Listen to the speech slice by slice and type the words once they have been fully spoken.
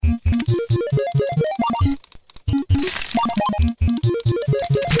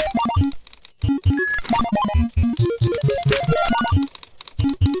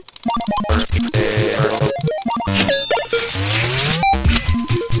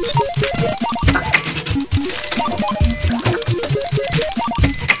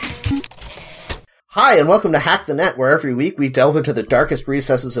Hi, and welcome to Hack the Net, where every week we delve into the darkest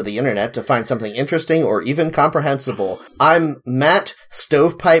recesses of the internet to find something interesting or even comprehensible. I'm Matt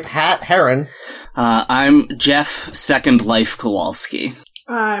Stovepipe Hat Heron. I'm Jeff Second Life Kowalski.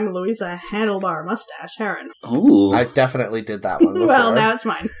 I'm Louisa Handlebar Mustache Heron. Ooh. I definitely did that one before. Well, now it's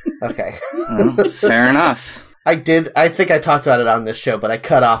mine. Okay. Fair enough. I think I talked about it on this show, but I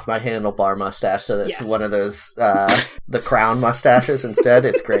cut off my handlebar mustache, so that's one of those, the crown mustaches instead.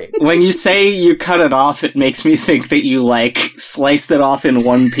 It's great. When you say you cut it off, it makes me think that you, sliced it off in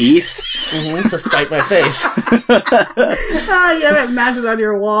one piece. To spite my face. You have it mounted on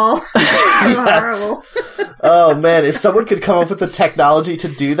your wall. Horrible. Oh man, if someone could come up with the technology to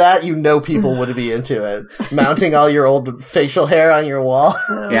do that, people would be into it. Mounting all your old facial hair on your wall.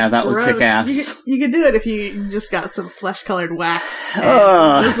 Yeah, that would kick ass. You could do it if you just got some flesh-colored wax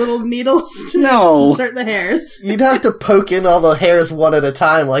and those little needles to insert the hairs. You'd have to poke in all the hairs one at a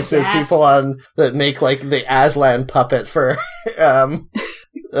time, like those people that make the Aslan puppet for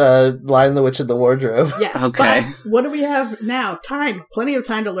Lion the Witch in the Wardrobe. Yes. Okay. But what do we have now? Time. Plenty of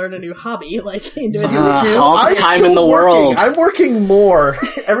time to learn a new hobby, individually. All the time in the world. I'm working more.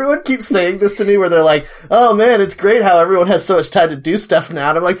 Everyone keeps saying this to me where they're like, oh man, it's great how everyone has so much time to do stuff now.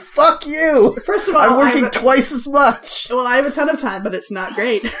 And I'm like, fuck you! First of all, I'm working twice as much. Well, I have a ton of time, but it's not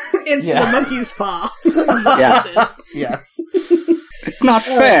great. It's the monkey's paw. Yes. It's not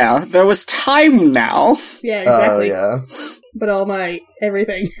fair. There was time now. Yeah, exactly. Oh, yeah. But all my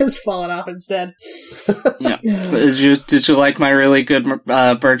everything has fallen off instead. Yeah. Did you like my really good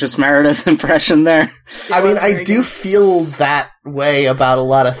Burgess Meredith impression there? I mean, I do feel that way about a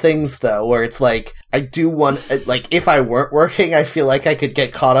lot of things, though, where it's I do want, if I weren't working, I feel like I could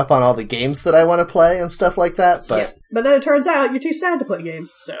get caught up on all the games that I want to play and stuff like that, but... Yeah. But then it turns out you're too sad to play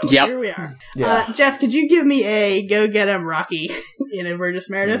games, so here we are. Yeah. Jeff, could you give me a Go Get 'Em Rocky in a Burgess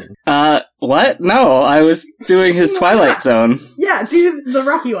Meredith? What? No, I was doing his Twilight Zone. Yeah, do the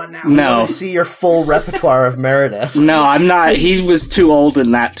Rocky one now. No. I see your full repertoire of Meredith. No, I'm not. He was too old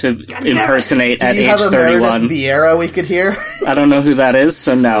in that to impersonate at age 31. Do you have a Meredith Vieira we could hear? I don't know who that is,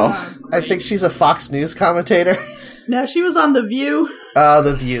 so no. I think she's a Fox News commentator. No, she was on The View. Oh,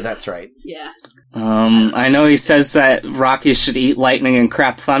 The View, that's right. Yeah. I know he says that Rocky should eat lightning and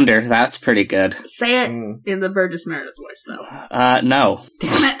crap thunder. That's pretty good. Say it in the Burgess Meredith voice, though. No.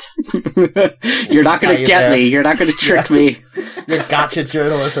 Damn it. You're not going to get me. You're not going to trick me. Your gotcha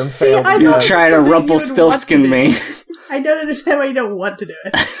journalism failed. You're trying to Rumpelstiltskin me. I don't understand why you don't want to do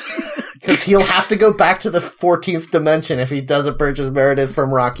it. Because he'll have to go back to the 14th dimension if he does a Burgess Meredith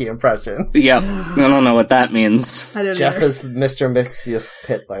from Rocky impression. Yep. I don't know what that means. I don't Jeff either. is Mr. Mixius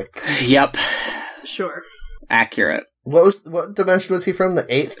Pitt, Yep. Sure. Accurate. What dimension was he from? The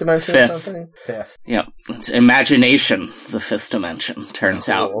 8th dimension or something? 5th. Yep. It's imagination, the 5th dimension, turns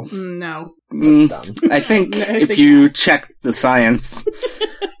out. No. I think if you check the science,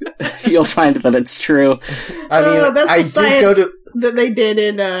 you'll find that it's true. I mean, that's I the did go to... that they did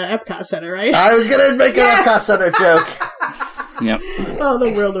in Epcot Center, right? I was gonna make an Epcot Center joke. Yep. Oh,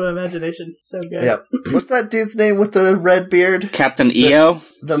 the world of imagination. So good. Yep. What's that dude's name with the red beard? Captain EO?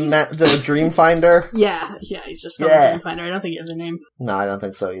 The Dream Finder? Yeah, he's just called the Dream Finder. I don't think he has a name. No, I don't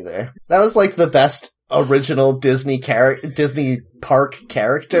think so either. That was the best original Disney park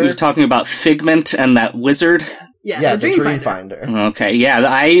character. You're talking about Figment and that wizard? Yeah, the Dream Finder. Okay, yeah,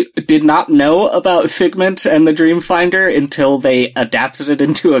 I did not know about Figment and the Dream Finder until they adapted it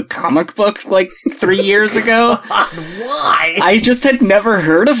into a comic book 3 years ago. Why? I just had never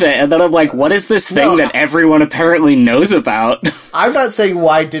heard of it, and then I'm like, what is this thing that everyone apparently knows about? I'm not saying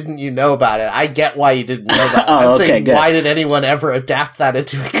why didn't you know about it. I get why you didn't know about it. I'm saying good. Why did anyone ever adapt that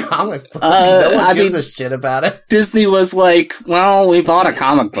into a comic book? No one gives a shit about it. Disney was like, well, we bought a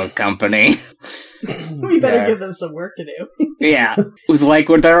comic book company. We better give them some work to do. Yeah. With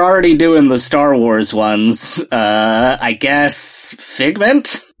what they're already doing the Star Wars ones, I guess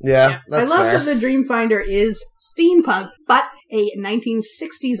Figment? Yeah, that's I love fair. that the Dream Finder is steampunk, but a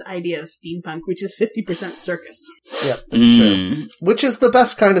 1960s idea of steampunk, which is 50% circus. Yep, that's true. Which is the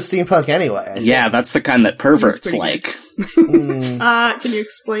best kind of steampunk anyway. Yeah, that's the kind that perverts like. Can you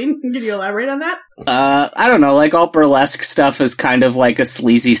explain? Can you elaborate on that? I don't know, all burlesque stuff is kind of like a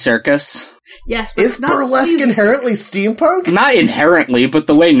sleazy circus. Yes, but is burlesque inherently steampunk? Not inherently, but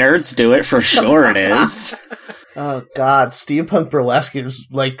the way nerds do it, for sure it is. Oh god, steampunk burlesque is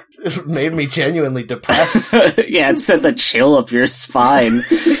made me genuinely depressed. Yeah, it sent a chill up your spine.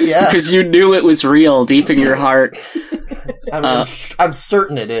 Yeah. Because you knew it was real deep in your heart. I'm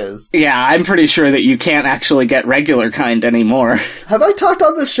certain it is. Yeah, I'm pretty sure that you can't actually get regular kind anymore. Have I talked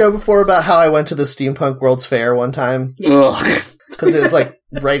on this show before about how I went to the Steampunk World's Fair one time? Ugh. because it was like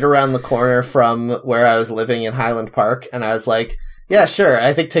right around the corner from where I was living in Highland Park, and I was like, yeah, sure.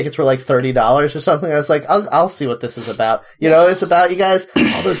 I think tickets were like $30 or something. I was like, I'll see what this is about. You know, it's about, you guys,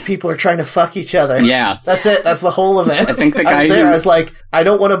 all those people are trying to fuck each other. Yeah. That's it. That's the whole of it. I think the guy I was like, I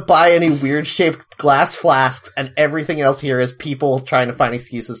don't want to buy any weird shaped glass flasks, and everything else here is people trying to find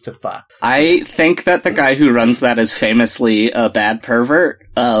excuses to fuck. I think that the guy who runs that is famously a bad pervert.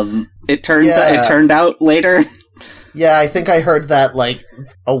 It turned out later. Yeah, I think I heard that like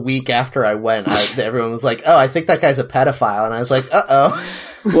a week after I went. Everyone was like, "Oh, I think that guy's a pedophile," and I was like, "Uh-oh,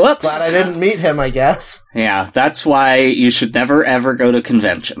 whoops!" Glad I didn't meet him, I guess. Yeah, that's why you should never ever go to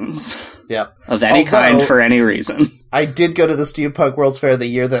conventions. Yep, of any kind for any reason. I did go to the Steampunk World's Fair the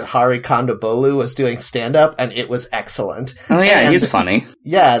year that Hari Kondabolu was doing stand-up, and it was excellent. Oh yeah, and he's funny.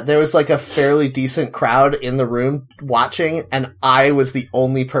 Yeah, there was like a fairly decent crowd in the room watching, and I was the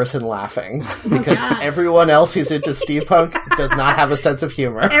only person laughing. Because everyone else who's into steampunk does not have a sense of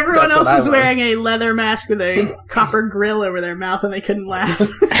humor. Everyone else was wearing a leather mask with a copper grill over their mouth, and they couldn't laugh.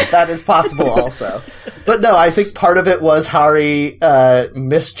 That is possible also. But no, I think part of it was Hari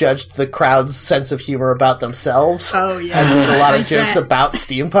misjudged the crowd's sense of humor about themselves. Oh, yeah. And made a lot of jokes about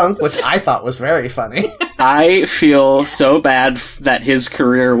steampunk, which I thought was very funny. I feel so bad that his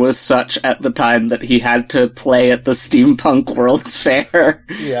career was such at the time that he had to play at the Steampunk World's Fair.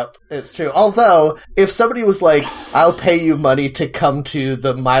 Yep, it's true. Although, if somebody was like, I'll pay you money to come to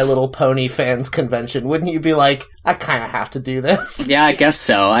the My Little Pony fans convention, wouldn't you be like, I kind of have to do this? Yeah, I guess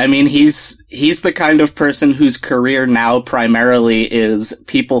so. I mean, he's the kind of person whose career now primarily is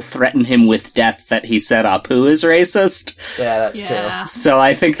people threaten him with death that he said Apu is racist. Yeah, that's true. So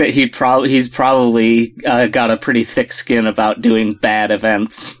I think that he's probably got a pretty thick skin about doing bad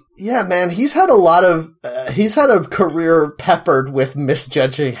events. Yeah, man, he's had a career peppered with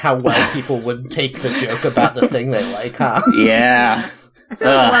misjudging how well people would take the joke about the thing they like, huh? Yeah. I feel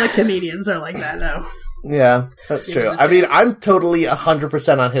like a lot of comedians are like that, though. Yeah, that's true. I mean, I'm totally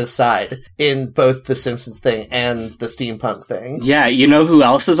 100% on his side in both the Simpsons thing and the steampunk thing. Yeah, you know who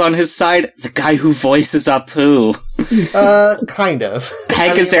else is on his side? The guy who voices Apu. Kind of.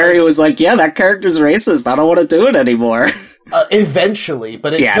 Hank Azaria was like, yeah, that character's racist. I don't want to do it anymore. Eventually,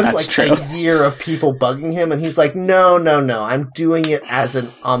 but it took like a year of people bugging him, and he's like, no, I'm doing it as an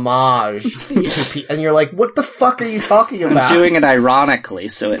homage to and you're like, what the fuck are you talking about? I'm doing it ironically,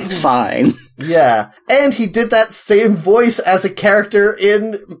 so it's fine. Yeah, and he did that same voice as a character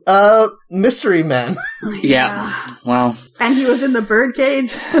in Mystery Men. Yeah, well... And he was in the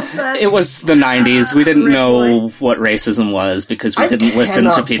birdcage. It was the 90s. We didn't know what racism was because we didn't listen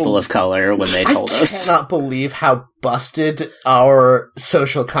to people of color when they told us. I cannot believe how busted our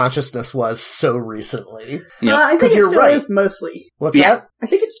social consciousness was so recently. Yep. I think it still is mostly. What's that? I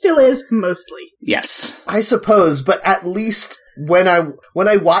think it still is mostly. Yes. I suppose, but at least when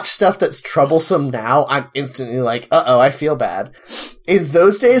I watch stuff that's troublesome now, I'm instantly like, uh-oh, I feel bad. In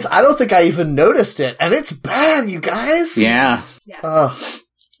those days, I don't think I even noticed it, and it's bad, you guys! Yeah. Yes. Ugh.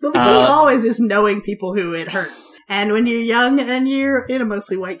 Well, the key always is knowing people who it hurts. And when you're young and you're in a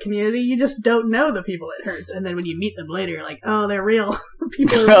mostly white community, you just don't know the people it hurts. And then when you meet them later, you're like, oh, they're real.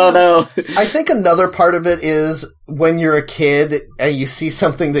 People are real. Oh, no. I think another part of it is when you're a kid and you see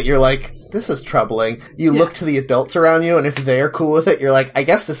something that you're like, this is troubling. You look to the adults around you, and if they're cool with it, you're like, I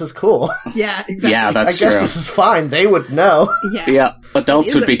guess this is cool. Yeah, exactly. Yeah, that's true. I guess this is fine. They would know. Yeah.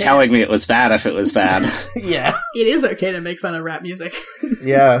 Adults would be telling me it was bad if it was bad. Yeah. It is okay to make fun of rap music.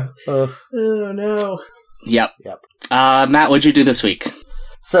 Yeah. Oh, no. Yep. Matt, what'd you do this week?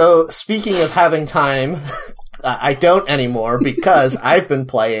 So, speaking of having time... I don't anymore because I've been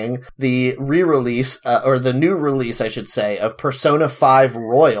playing the re-release, or the new release, I should say, of Persona 5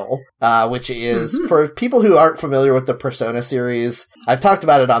 Royal, which is, for people who aren't familiar with the Persona series, I've talked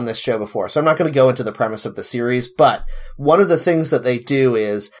about it on this show before, so I'm not going to go into the premise of the series, but one of the things that they do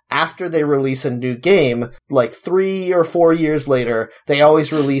is, after they release a new game, like 3 or 4 years later, they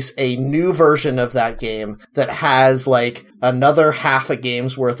always release a new version of that game that has, like, another half a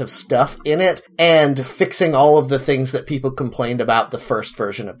game's worth of stuff in it, and fixing all of the things that people complained about the first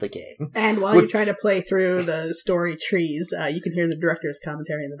version of the game. And while you try to play through the story trees, you can hear the director's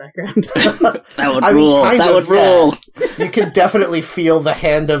commentary in the background. That would rule. That would rule. You can definitely feel the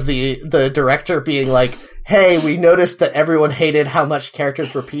hand of the director being like, hey, we noticed that everyone hated how much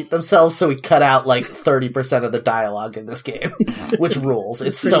characters repeat themselves, so we cut out like 30% of the dialogue in this game, which rules.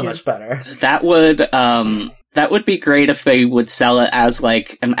 It's so much better. That would be great if they would sell it as,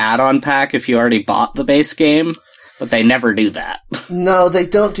 like, an add-on pack if you already bought the base game. But they never do that. No, they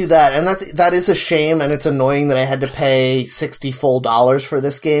don't do that, and that is a shame, and it's annoying that I had to pay $60 full for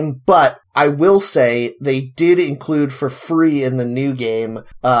this game, but I will say they did include for free in the new game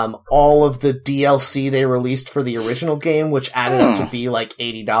all of the DLC they released for the original game, which added up to be like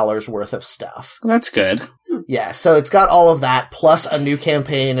 $80 worth of stuff. That's good. Yeah, so it's got all of that, plus a new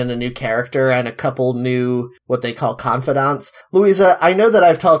campaign and a new character and a couple new, what they call confidants. Louisa, I know that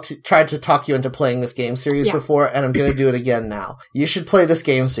I've tried to talk you into playing this game series before, and I'm going to do it again now. You should play this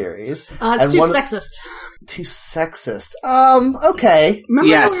game series. It's too sexist. Too sexist. Okay.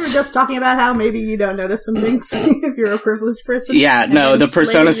 Remember how we were just talking about how maybe you don't notice some things if you're a privileged person? Yeah, no, the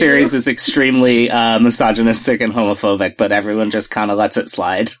Persona series is extremely misogynistic and homophobic, but everyone just kind of lets it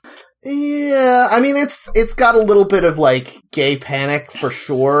slide. Yeah, I mean, it's got a little bit of, like, gay panic for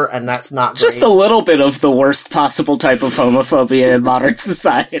sure, and that's not great. Just a little bit of the worst possible type of homophobia in modern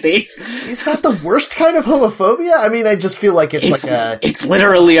society. It's not the worst kind of homophobia? I mean, I just feel like it's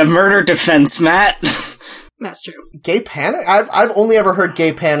literally a murder defense, Matt. That's true. Gay panic? I've only ever heard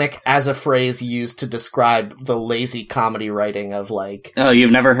gay panic as a phrase used to describe the lazy comedy writing of, like... Oh,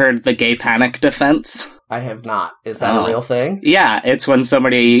 you've never heard the gay panic defense? I have not. Is that a real thing? Yeah, it's when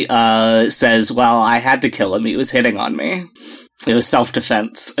somebody says, well, I had to kill him, he was hitting on me. It was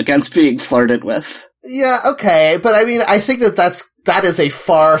self-defense against being flirted with. Yeah, okay, but I mean, I think that is a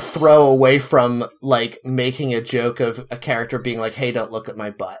far throw away from, like, making a joke of a character being like, hey, don't look at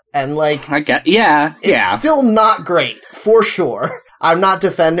my butt. And, like... It's still not great, for sure. I'm not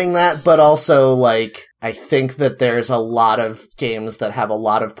defending that, but also, like... I think that there's a lot of games that have a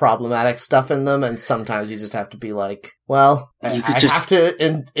lot of problematic stuff in them, and sometimes you just have to be like, well, I have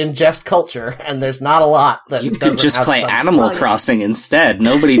to ingest culture, and there's not a lot that you could just play Animal Crossing instead.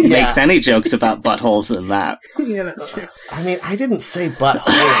 Nobody makes any jokes about buttholes in that. Yeah, that's true. I mean, I didn't say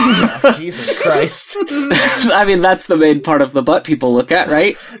butthole. Jesus Christ. I mean, that's the main part of the butt people look at,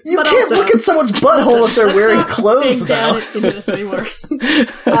 right? You can't look at someone's butthole if they're wearing clothes, though. Into this anymore.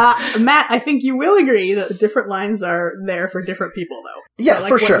 Matt, I think you will agree that different lines are there for different people, though. Yeah, so, like,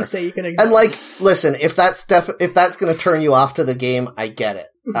 for what sure. You say you can ignore. And, like, listen, if that's going to turn you off to the game, I get it.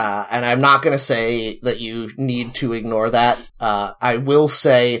 And I'm not going to say that you need to ignore that. I will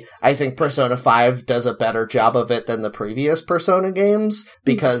say I think Persona 5 does a better job of it than the previous Persona games,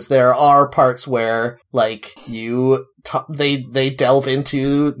 because there are parts where, like, they delve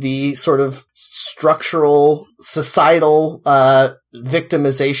into the sort of structural, societal,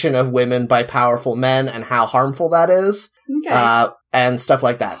 victimization of women by powerful men and how harmful that is. Okay. And stuff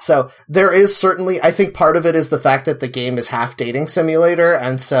like that. So there is certainly, I think part of it is the fact that the game is half dating simulator,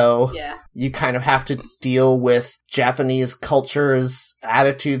 and so you kind of have to deal with Japanese culture's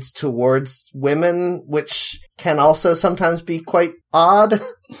attitudes towards women, which can also sometimes be quite odd.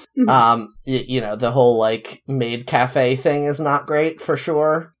 You know, the whole, like, maid cafe thing is not great, for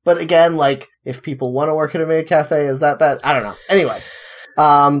sure. But again, like, if people want to work at a maid cafe, is that bad? I don't know. Anyway.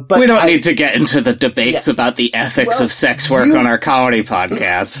 But we don't need to get into the debates about the ethics of sex work on our comedy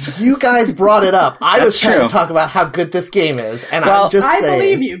podcast. You guys brought it up. I was trying true. to talk about how good this game is, and I'm just saying... I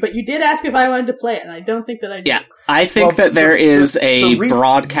believe you, but you did ask if I wanted to play it, and I don't think that I did. Yeah, I think that there is a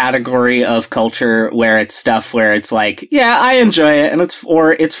broad category of culture where it's stuff where it's like, yeah, I enjoy it, and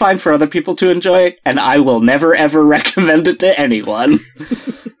it's fine for other people to enjoy, and I will never ever recommend it to anyone.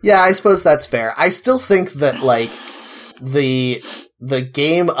 Yeah, I suppose that's fair. I still think that, like, the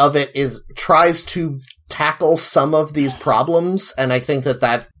game of it tries to tackle some of these problems, and I think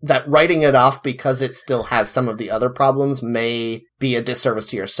that writing it off because it still has some of the other problems may be a disservice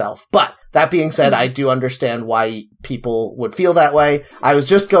to yourself. But that being said, I do understand why people would feel that way. I was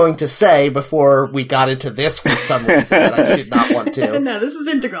just going to say, before we got into this for some reason, that I did not want to. No, this is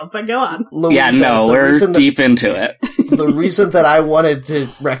integral, but go on. Louisa, we're deep into it. The reason that I wanted to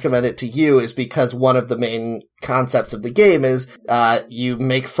recommend it to you is because one of the main concepts of the game is you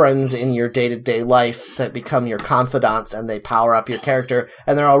make friends in your day-to-day life that become your confidants, and they power up your character,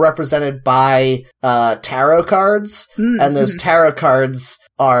 and they're all represented by tarot cards, and those tarot cards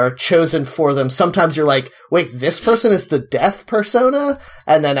are chosen for them. Sometimes you're like, wait, this person is the death persona?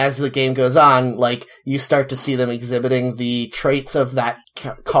 And then as the game goes on, like, you start to see them exhibiting the traits of that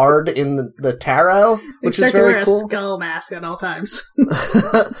card in the tarot, which is very cool. Wear a skull mask at all times.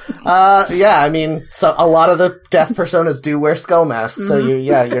 Yeah, I mean, so a lot of the death personas do wear skull masks, so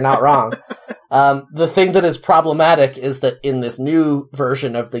you're not wrong. The thing that is problematic is that in this new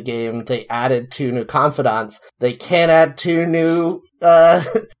version of the game, they added 2 new confidants. They can't add 2 new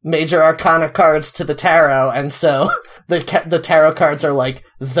major arcana cards to the tarot, and so the tarot cards are like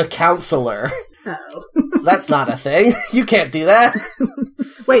the counselor, Oh. That's not a thing. You can't do that.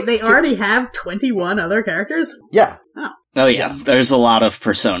 Wait, they already have 21 other characters? Yeah. Oh yeah, there's a lot of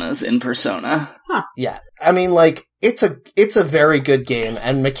personas in Persona. Yeah. I mean, like, it's a very good game,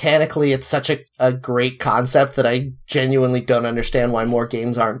 and mechanically it's such a great concept that I genuinely don't understand why more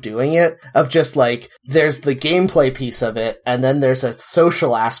games aren't doing it. Of just, like, there's the gameplay piece of it, and then there's a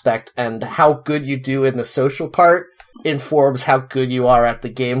social aspect, and how good you do in the social part informs how good you are at the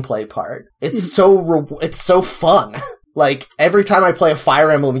gameplay part. It's so fun. Like, every time I play a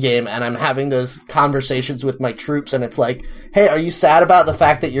Fire Emblem game and I'm having those conversations with my troops and it's like, hey, are you sad about the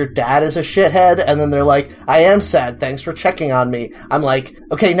fact that your dad is a shithead? And then they're like, I am sad, thanks for checking on me. I'm like,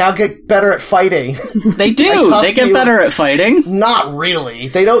 okay, now get better at fighting. They do! They get better at fighting. Not really.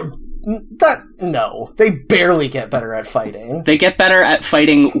 They don't... No. They barely get better at fighting. They get better at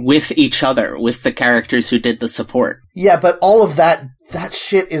fighting with each other, with the characters who did the support. Yeah, but all of that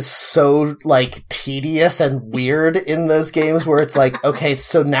shit is so, like, tedious and weird in those games where it's like, okay,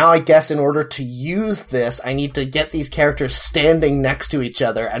 so now I guess in order to use this, I need to get these characters standing next to each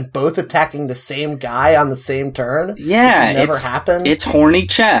other and both attacking the same guy on the same turn. Yeah, it never happened. It's horny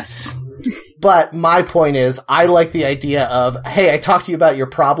chess. But my point is, I like the idea of, hey, I talked to you about your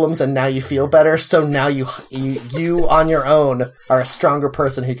problems and now you feel better, so now you on your own are a stronger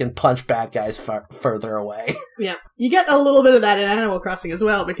person who can punch bad guys further away. Yeah. You get a little bit of that in Animal Crossing as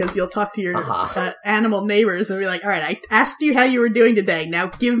well, because you'll talk to your animal neighbors and be like, alright, I asked you how you were doing today, now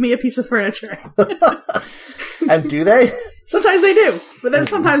give me a piece of furniture. And do they? Sometimes they do. But then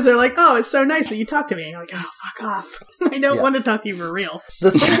sometimes they're like, oh, it's so nice that you talk to me. And you're like, oh, fuck off. I don't want to talk to you for real.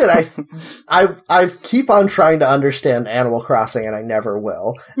 The thing that I keep on trying to understand Animal Crossing, and I never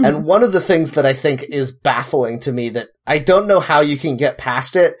will. Mm-hmm. And one of the things that I think is baffling to me that I don't know how you can get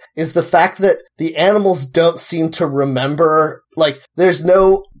past it is the fact that the animals don't seem to remember, like, there's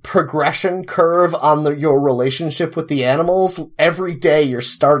no progression curve on your relationship with the animals. Every day you're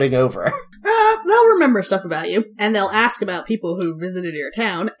starting over. They'll remember stuff about you, and they'll ask about people who visited your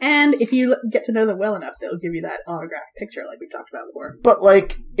town, and if you get to know them well enough, they'll give you that autographed picture like we've talked about before. But,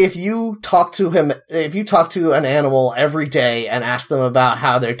 like, if you talk to an animal every day and ask them about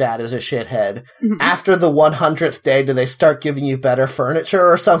how their dad is a shithead, after the 100th day, do they start giving you better furniture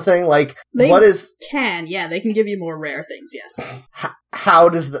or something? Like, they can give you more rare things, yes.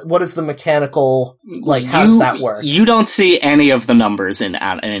 What is the mechanical, like, how does that work? You don't see any of the numbers in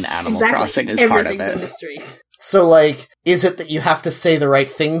Animal Crossing as part of it. Everything's a mystery. So, like, is it that you have to say the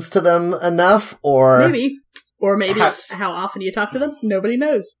right things to them enough, or... Maybe. Or maybe how often you talk to them? Nobody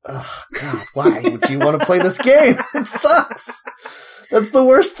knows. Oh, God, why would you want to play this game? It sucks! That's the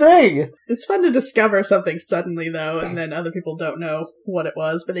worst thing! It's fun to discover something suddenly, though, and then other people don't know what it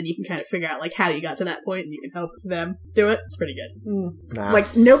was, but then you can kind of figure out, like, how you got to that point, and you can help them do it. It's pretty good. Nah.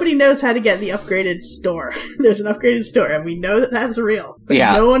 Like, nobody knows how to get the upgraded store. There's an upgraded store, and we know that that's real. But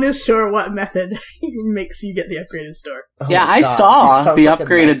no one is sure what method makes you get the upgraded store. Oh yeah, I saw the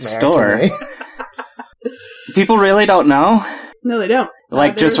upgraded store. People really don't know? No, they don't.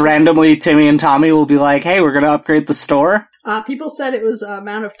 Like, just randomly, Timmy and Tommy will be like, hey, we're gonna upgrade the store? People said it was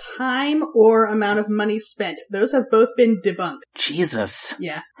amount of time or amount of money spent. Those have both been debunked. Jesus.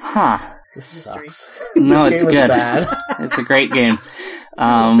 Yeah. Huh. This sucks. No, this it's game good. Is bad. It's a great game.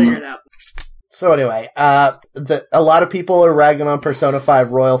 We'll figure it out. So anyway, a lot of people are ragging on Persona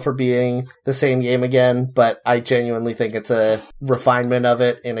 5 Royal for being the same game again, but I genuinely think it's a refinement of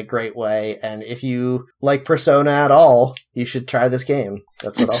it in a great way, and if you like Persona at all, you should try this game.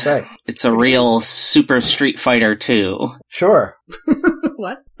 That's what I'll say. It's a real Super Street Fighter 2. Sure.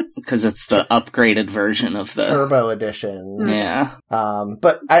 What? Because it's the upgraded version of the... Turbo Edition. Yeah.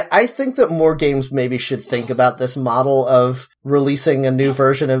 But I think that more games maybe should think about this model of releasing a new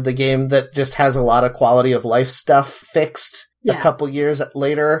version of the game that just has a lot of quality of life stuff fixed a couple years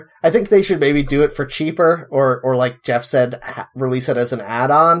later. I think they should maybe do it for cheaper, or like Jeff said, release it as an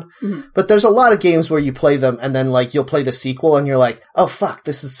add-on. Mm-hmm. But there's a lot of games where you play them and then, like, you'll play the sequel and you're like, oh fuck,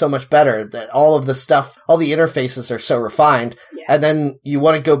 this is so much better. That all of the stuff, all the interfaces are so refined. Yeah. And then you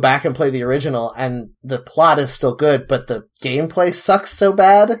want to go back and play the original and the plot is still good, but the gameplay sucks so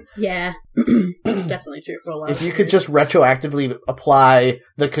bad. Yeah. That's definitely true for a lot of If you could just retroactively apply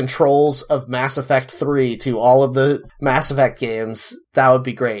the controls of Mass Effect 3 to all of the Mass Effect games, that would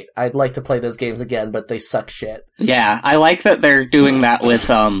be great. I'd like to play those games again, but they suck shit. Yeah, I like that they're doing that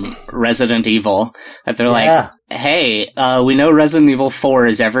with Resident Evil. That they're like, hey, we know Resident Evil 4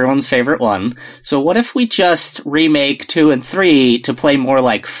 is everyone's favorite one, so what if we just remake 2 and 3 to play more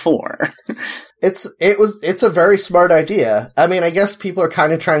like 4? It's a very smart idea. I mean, I guess people are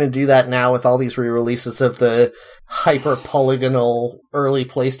kind of trying to do that now with all these re-releases of the hyper polygonal early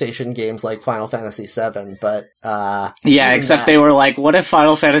PlayStation games like Final Fantasy VII, but yeah, except they were like, what if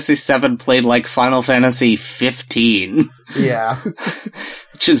Final Fantasy VII played like Final Fantasy 15? Yeah.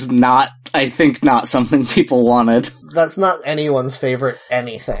 Which is not, I think, not something people wanted. That's not anyone's favorite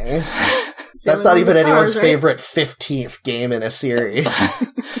anything. That's not even anyone's favorite 15th game in a series.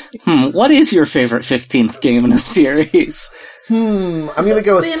 What is your favorite 15th game in a series? I'm gonna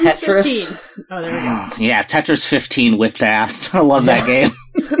go with Tetris. 15. Oh, there we go. Yeah, Tetris 15 whipped ass. I love that game.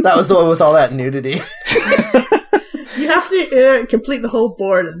 That was the one with all that nudity. You have to complete the whole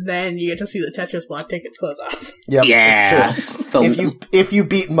board, and then you get to see the Tetris block take its clothes off. Yep, yeah. it's true. If you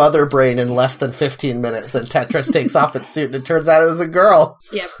beat Mother Brain in less than 15 minutes, then Tetris takes off its suit, and it turns out it was a girl.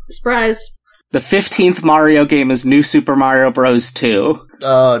 Yep, surprise. The 15th Mario game is New Super Mario Bros. 2.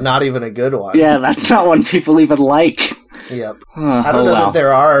 Oh, not even a good one. Yeah, that's not one people even like. Yep. I don't know that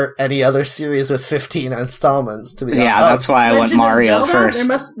there are any other series with 15 installments, to be honest. Yeah, that's why I went Mario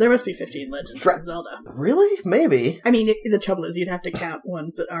first. There must be 15 Legends of Zelda. Really? Maybe. I mean, the trouble is you'd have to count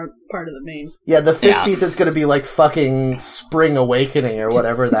ones that aren't part of the main. Yeah, the 15th is going to be like fucking Spring Awakening or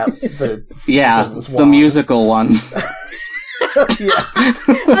whatever that the musical one. Yes.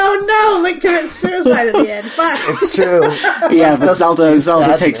 Oh no, Link commits suicide at the end. Fuck. It's true. Yeah, but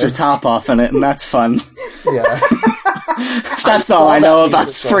Zelda takes her top off in it, and that's fun. Yeah. That's all I know about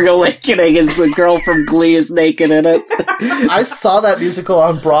Spring Awakening is the girl from Glee is naked in it. I saw that musical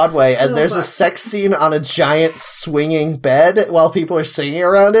on Broadway, and there's a sex scene on a giant swinging bed while people are singing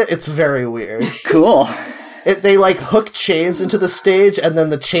around it. It's very weird. Cool. They, like, hook chains into the stage, and then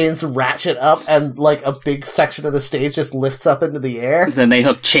the chains ratchet up, and, like, a big section of the stage just lifts up into the air. Then they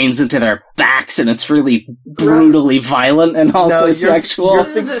hook chains into their backs, and it's really brutally violent and also sexual. You're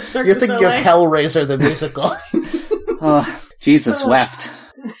thinking of Hellraiser, the musical. Oh, Jesus wept.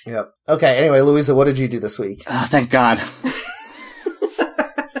 Yep. Okay, anyway, Louisa, what did you do this week? Oh, thank God.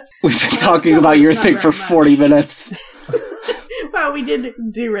 We've been talking about your thing for 40 minutes. Well, we did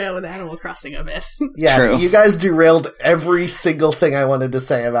derail with Animal Crossing a bit. Yes, True. You guys derailed every single thing I wanted to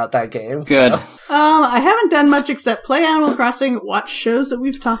say about that game. Good. So. I haven't done much except play Animal Crossing, watch shows that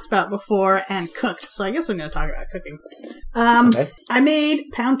we've talked about before, and cooked. So I guess I'm going to talk about cooking. Okay. I made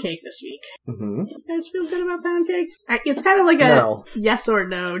pound cake this week. Mm-hmm. You guys feel good about pound cake? It's kind of like a yes or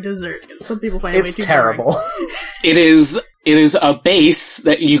no dessert. Some people find it way too terrible. It is a base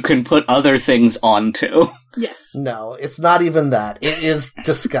that you can put other things onto. Yes. No, it's not even that. It is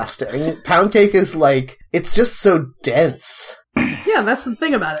disgusting. Pound cake is like, it's just so dense. Yeah, that's the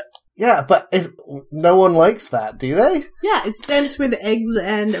thing about it. Yeah, but no one likes that, do they? Yeah, it's dense with eggs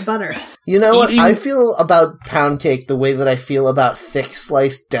and butter. You know what? I feel about pound cake the way that I feel about thick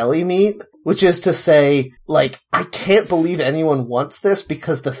sliced deli meat, which is to say, like, I can't believe anyone wants this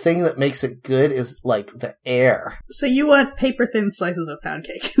because the thing that makes it good is, like, the air. So you want paper-thin slices of pound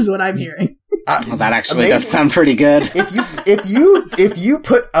cake, is what I'm hearing. Well, that actually does sound pretty good. If you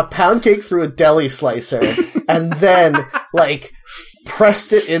put a pound cake through a deli slicer and then, like,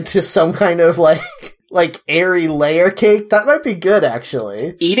 pressed it into some kind of, like airy layer cake, that might be good,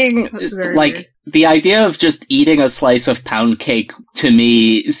 actually. Eating, like, the idea of just eating a slice of pound cake, to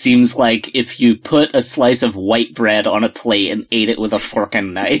me, seems like if you put a slice of white bread on a plate and ate it with a fork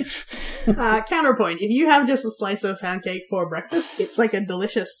and knife. Counterpoint, if you have just a slice of pound cake for breakfast, it's like a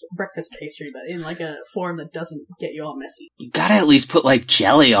delicious breakfast pastry, but in like a form that doesn't get you all messy. You gotta at least put like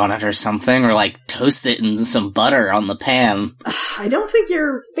jelly on it or something, or like toast it in some butter on the pan. I don't think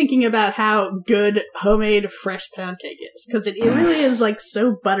you're thinking about how good homemade fresh pound cake is, because it really is like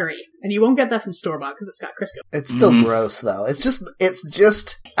so buttery. And you won't get that from store-bought because it's got Crisco. It's still gross, though. It's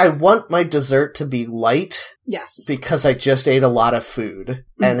just, I want my dessert to be light. Yes. Because I just ate a lot of food.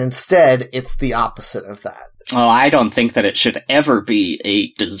 And instead, it's the opposite of that. Oh, I don't think that it should ever be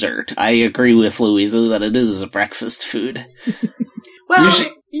a dessert. I agree with Louisa that it is a breakfast food. Well,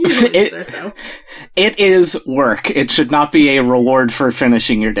 dessert, though. It is work. It should not be a reward for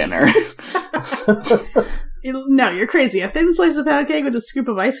finishing your dinner. No, you're crazy. A thin slice of pound cake with a scoop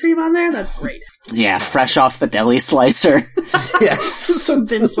of ice cream on there? That's great. Yeah, fresh off the deli slicer. Yes. Some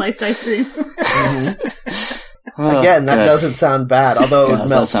thin sliced ice cream. Again, that doesn't sound bad, although it would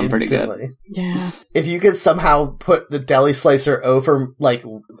melt sound pretty instantly. good. Yeah. If you could somehow put the deli slicer over, like,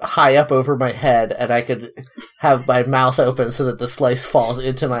 high up over my head, and I could have my mouth open so that the slice falls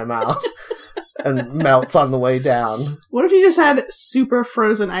into my mouth, and melts on the way down. What if you just had super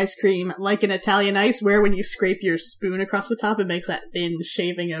frozen ice cream, like an Italian ice, where when you scrape your spoon across the top, it makes that thin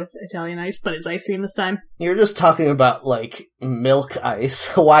shaving of Italian ice, but it's ice cream this time? You're just talking about, like, milk ice.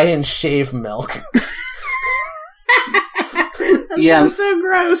 Hawaiian shave milk. That's so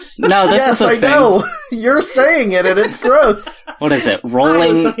gross. No, this is a thing. Know. You're saying it, and it's gross. What is it? I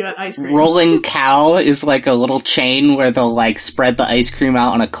was talking about ice cream. Rolling Cow is like a little chain where they'll like spread the ice cream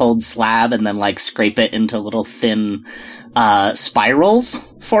out on a cold slab and then like scrape it into little thin spirals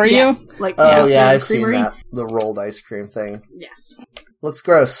for you. Like I've seen that. The rolled ice cream thing. Yes. Looks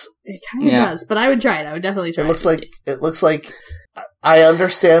gross. It kind of does, but I would try it. I would definitely try it. It looks like I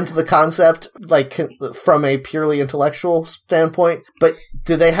understand the concept, like, from a purely intellectual standpoint, but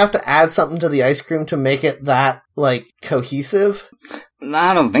do they have to add something to the ice cream to make it that, like, cohesive?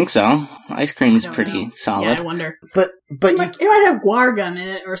 I don't think so. Ice cream is pretty solid. Yeah, I wonder. But it might have guar gum in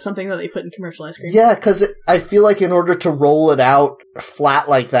it or something that they put in commercial ice cream. Yeah, because I feel like in order to roll it out flat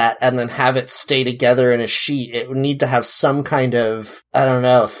like that and then have it stay together in a sheet, it would need to have some kind of, I don't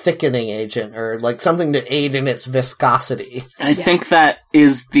know, thickening agent or like something to aid in its viscosity. I think that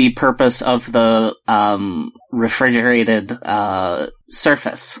is the purpose of the refrigerated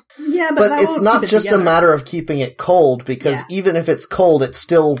surface. Yeah, but it's not just a matter of keeping it cold, because even if it's cold, it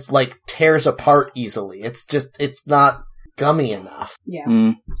still, like, tears apart easily. It's not gummy enough.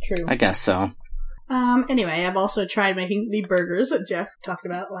 Yeah, true. I guess so. Anyway, I've also tried making the burgers that Jeff talked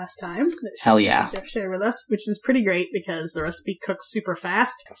about last time. Hell yeah. Jeff shared with us, which is pretty great because the recipe cooks super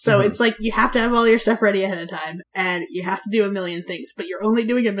fast. So it's like you have to have all your stuff ready ahead of time, and you have to do a million things, but you're only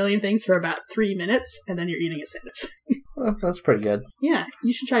doing a million things for about 3 minutes, and then you're eating a sandwich. Well, that's pretty good. Yeah,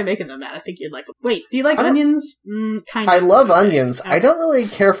 you should try making them, Matt. I think you'd like them. Wait, do you like onions? Kind of. I love onions. Okay. I don't really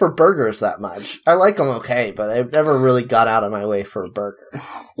care for burgers that much. I like them okay, but I've never really got out of my way for a burger.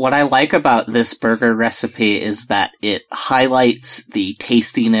 What I like about this burger recipe is that it highlights the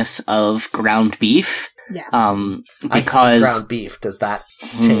tastiness of ground beef. Yeah. Because ground beef, does that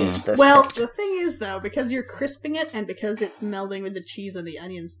change this? Well, picture? the thing is, though, because you're crisping it and because it's melding with the cheese and the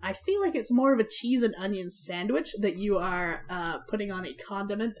onions, I feel like it's more of a cheese and onion sandwich that you are putting on a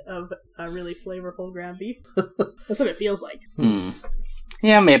condiment of a really flavorful ground beef. That's what it feels like.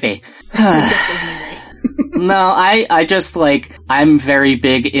 Yeah, maybe. No, I just, like, I'm very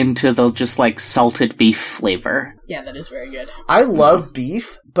big into the just, like, salted beef flavor. Yeah, that is very good. I love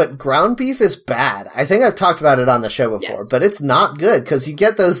beef, but ground beef is bad. I think I've talked about it on the show before, but it's not good, because you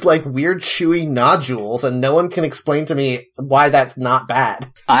get those, like, weird chewy nodules, and no one can explain to me why that's not bad.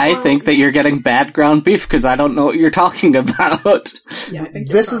 I think that you're getting bad ground beef, because I don't know what you're talking about. Yeah, I think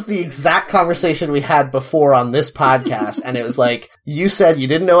this is the exact conversation we had before on this podcast, and it was like, you said you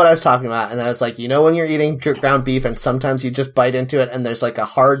didn't know what I was talking about, and then I was like, you know when you're eating ground beef, and sometimes you just bite into it, and there's, like, a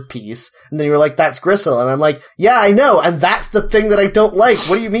hard piece, and then you were like, that's gristle, and I'm like, yeah, I know, and that's the thing that I don't like.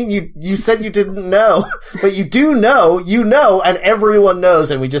 What do you mean you said you didn't know? But you do know, and everyone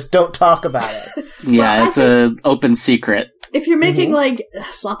knows, and we just don't talk about it. Yeah, it's an open secret. If you're making, like,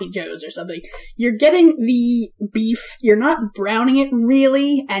 sloppy joes or something, you're getting the beef, you're not browning it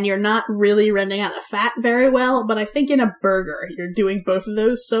really, and you're not really rendering out the fat very well, but I think in a burger, you're doing both of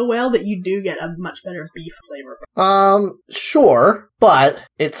those so well that you do get a much better beef flavor. Sure, but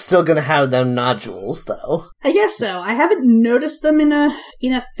it's still gonna have them nodules, though. I guess so. I haven't noticed them in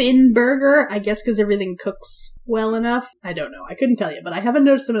a thin burger, I guess because everything cooks well enough. I don't know. I couldn't tell you, but I haven't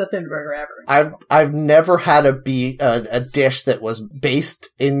noticed them in a thin burger ever. I've never had a dish that was based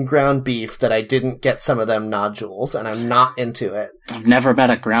in ground beef that I didn't get some of them nodules, and I'm not into it. I've never met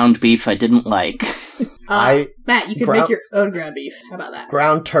a ground beef I didn't like. Matt, you could make your own ground beef. How about that?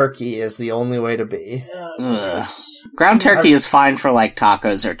 Ground turkey is the only way to be. Ground turkey is fine for, like,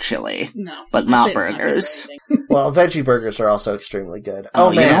 tacos or chili. No. But not burgers. Well, veggie burgers are also extremely good.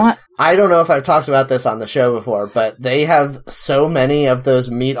 Oh, man. You know what? I don't know if I've talked about this on the show before, but they have so many of those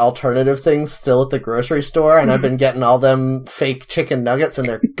meat alternative things still at the grocery store, and I've been getting all them fake chicken nuggets, and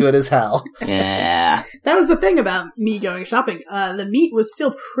they're good as hell. Yeah. That was the thing about me going shopping. The meat was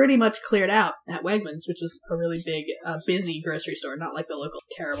still pretty much cleared out at Wegmans, which is a really big, busy grocery store, not like the local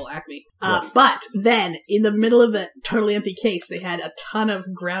terrible Acme. But then, in the middle of the totally empty case, they had a ton of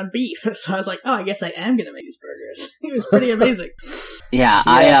ground beef. So I was like, oh, I guess I am going to make these burgers. It was pretty amazing. Yeah,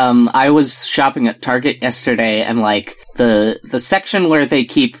 I was shopping at Target yesterday, and, like, the section where they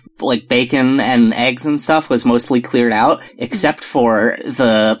keep, like, bacon and eggs and stuff was mostly cleared out, except for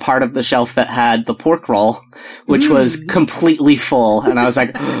the part of the shelf that had the pork roll, which was completely full. And I was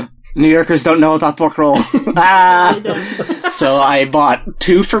like, New Yorkers don't know about pork roll. So I bought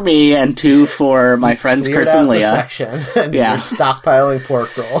 2 for me and 2 for my friends Chris and Leah. Section, and you're stockpiling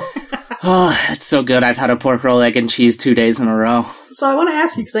pork roll. Oh, it's so good. I've had a pork roll, egg, and cheese 2 days in a row. So I want to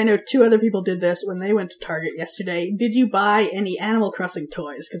ask you, because I know 2 other people did this when they went to Target yesterday. Did you buy any Animal Crossing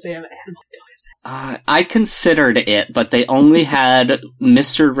toys? Because they have animal toys now. I considered it, but they only had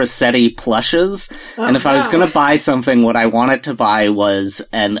Mr. Rossetti plushes. And if I was going to buy something, what I wanted to buy was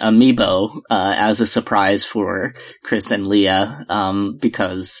an amiibo as a surprise for Chris and Leah,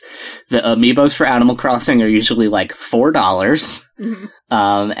 because the amiibos for Animal Crossing are usually like $4. Mm-hmm.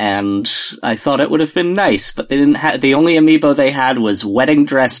 And I thought it would have been nice, but they didn't have, the only amiibo they had was Wedding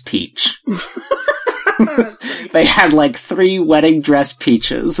Dress Peach. They had like 3 wedding dress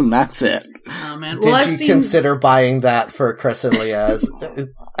peaches, and that's it. Oh man! Well, Did you consider buying that for Chris and Leah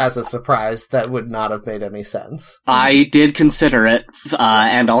as a surprise? That would not have made any sense. I did consider it,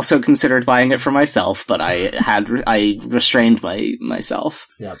 and also considered buying it for myself, but I restrained myself.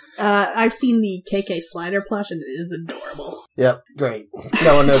 Yep. I've seen the KK Slider plush, and it is adorable. Yep, great.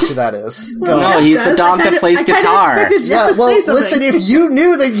 No one knows who that is. No, he's the dog that plays guitar. Yeah, well, listen, if you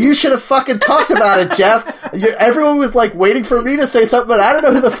knew, then you should have fucking talked about it, Jeff. Everyone was like waiting for me to say something, but I don't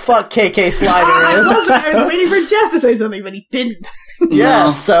know who the fuck KK Slider is. I was waiting for Jeff to say something, but he didn't. Yeah,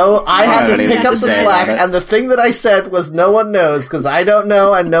 so I had to pick up the slack, and the thing that I said was no one knows, because I don't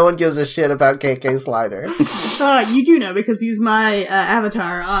know, and no one gives a shit about KK Slider. You do know, because he's my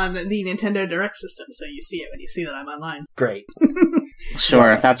avatar on the Nintendo Direct system, so you see it when you see that I'm online. Great.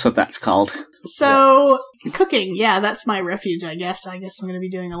 Sure, that's what that's called. So, cooking, yeah, that's my refuge, I guess. I guess I'm going to be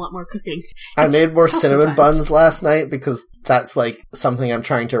doing a lot more cooking. I made more cinnamon buns last night, because that's, like, something I'm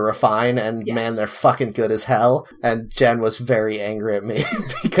trying to refine, and man, they're fucking good as hell. And Jen was very angry at me,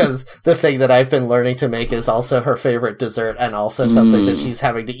 because the thing that I've been learning to make is also her favorite dessert, and also something that she's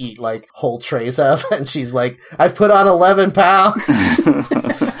having to eat, like, whole trays of, and she's like, I've put on 11 pounds!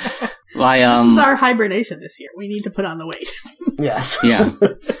 This is our hibernation this year. We need to put on the weight. Yes. Yeah.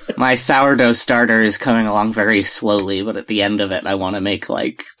 My sourdough starter is coming along very slowly, but at the end of it, I want to make,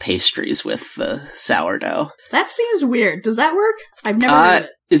 like, pastries with the sourdough. That seems weird. Does that work? I've never heard of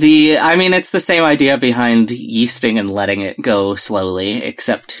it. It's the same idea behind yeasting and letting it go slowly,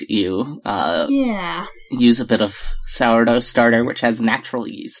 except you, use a bit of sourdough starter, which has natural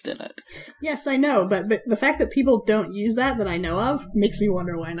yeast in it. Yes, I know, but the fact that people don't use that I know of makes me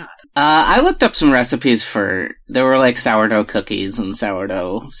wonder why not. I looked up some recipes there were like sourdough cookies and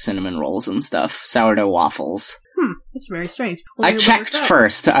sourdough cinnamon rolls and stuff, sourdough waffles. That's very strange. I checked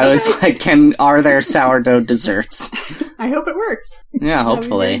first. I was like, are there sourdough desserts? I hope it works. Yeah,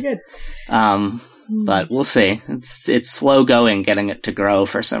 hopefully. That would be very good. But we'll see. It's slow going getting it to grow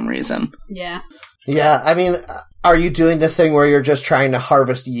for some reason. Yeah. Yeah, I mean, are you doing the thing where you're just trying to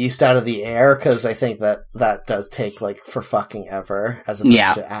harvest yeast out of the air? Because I think that does take, like, for fucking ever, as opposed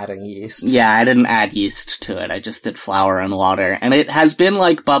to adding yeast. Yeah, I didn't add yeast to it. I just did flour and water. And it has been,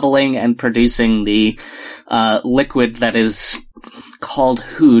 like, bubbling and producing the liquid that is called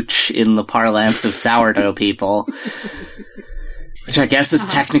hooch in the parlance of sourdough people. Which I guess is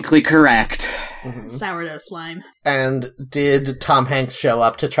technically correct. Mm-hmm. Sourdough slime. And did Tom Hanks show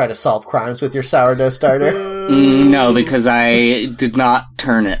up to try to solve crimes with your sourdough starter? No, because I did not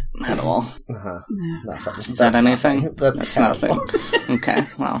turn it at all. Nothing. Is that anything? Nothing. That's nothing. Okay,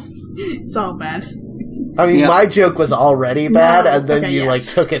 well. It's all bad. I mean, my joke was already bad, and then you, like,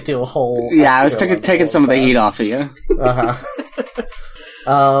 took it to a whole... Yeah, I was taking some of the heat off of you.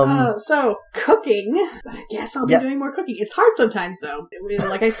 So, cooking. I guess I'll be doing more cooking. It's hard sometimes, though.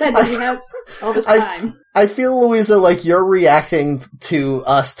 Like I said, we have all this time. I feel, Louisa, like you're reacting to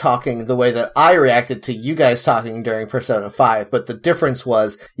us talking the way that I reacted to you guys talking during Persona 5, but the difference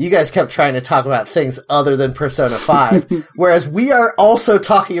was you guys kept trying to talk about things other than Persona 5, whereas we are also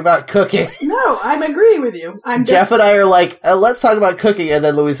talking about cooking. No, I'm agreeing with you. Jeff and I are like, let's talk about cooking, and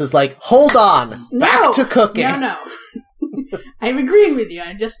then Louisa's like, hold on, back to cooking. No. I'm agreeing with you.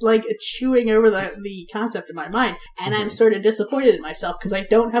 I'm just, like, chewing over the concept in my mind, and I'm sort of disappointed in myself because I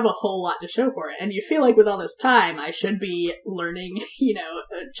don't have a whole lot to show for it. And you feel like with all this time, I should be learning,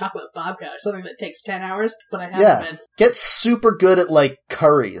 chocolate babka or something that takes 10 hours, but I haven't been. Get super good at, like,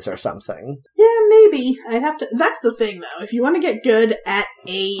 curries or something. Yeah, maybe. I'd have to... That's the thing, though. If you want to get good at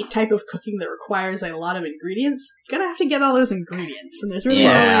a type of cooking that requires a lot of ingredients, you're gonna have to get all those ingredients, and there's really no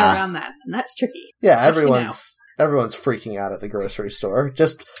way around that, and that's tricky. Yeah, everyone's freaking out at the grocery store.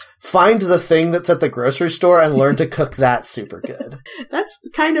 Just find the thing that's at the grocery store and learn to cook that super good. That's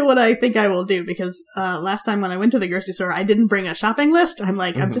kind of what I think I will do, because last time when I went to the grocery store, I didn't bring a shopping list. I'm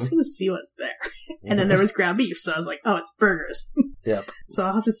like, I'm just going to see what's there. And then there was ground beef, so I was like, oh, it's burgers. Yep. So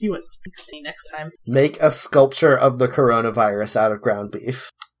I'll have to see what speaks to me next time. Make a sculpture of the coronavirus out of ground beef.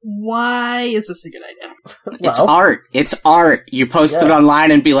 why is this a good idea? It's art. It's art. You post it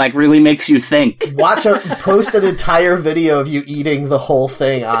online and be like, really makes you think. Post an entire video of you eating the whole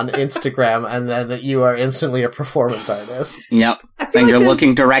thing on Instagram, and then you are instantly a performance artist. Yep. And you're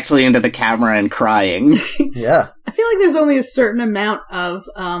looking directly into the camera and crying. Yeah. I feel like there's only a certain amount of,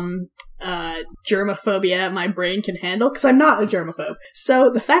 germophobia my brain can handle, because I'm not a germaphobe.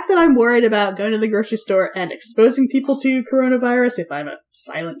 So the fact that I'm worried about going to the grocery store and exposing people to coronavirus, if I'm a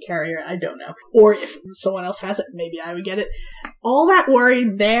silent carrier, I don't know. Or if someone else has it, maybe I would get it. All that worry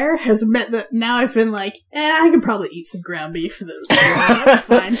there has meant that now I've been like, I can probably eat some ground beef. That's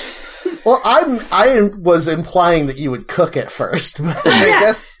fine. Well, I was implying that you would cook it first, but I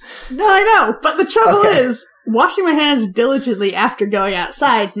guess... No, I know, but the trouble is, washing my hands diligently after going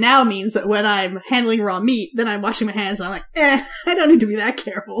outside now means that when I'm handling raw meat, then I'm washing my hands and I'm like, I don't need to be that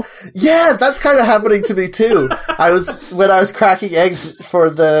careful. Yeah, that's kind of happening to me too. When I was cracking eggs for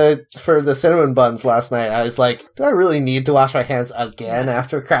the cinnamon buns last night, I was like, do I really need to wash my hands again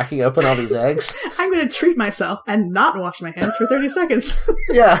after cracking open all these eggs? I'm going to treat myself and not wash my hands for 30 seconds.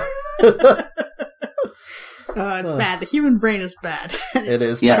 Yeah. It's bad. The human brain is bad. It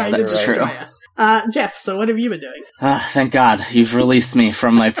is. Yes, that's true. Jeff, so what have you been doing? Thank God. You've released me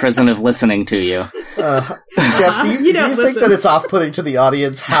from my prison of listening to you. Jeff, do you think that it's off-putting to the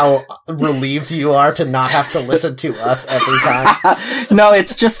audience how relieved you are to not have to listen to us every time? No,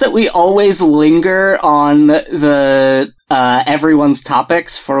 it's just that we always linger on the everyone's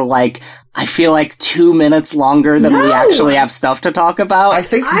topics for I feel like 2 minutes longer than we actually have stuff to talk about. I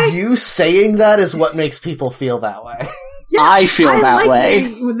think you saying that is what makes people feel that way. Yeah, I feel that way.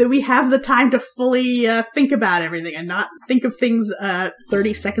 That we have the time to fully think about everything and not think of things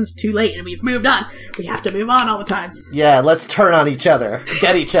 30 seconds too late and we've moved on. We have to move on all the time. Yeah, let's turn on each other.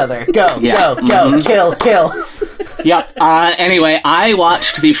 Get each other. Go, go, kill. Yep. Anyway, I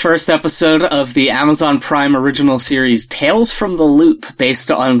watched the first episode of the Amazon Prime original series Tales from the Loop, based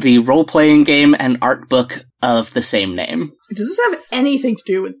on the role-playing game and art book of the same name. Does this have anything to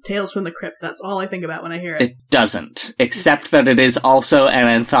do with Tales from the Crypt? That's all I think about when I hear it. It doesn't, except that it is also an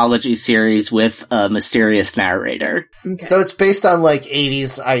anthology series with a mysterious narrator. Okay. So it's based on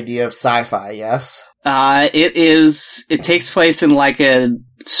 80s idea of sci-fi, yes? It takes place in a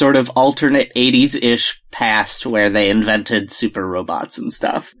sort of alternate 80s-ish past where they invented super robots and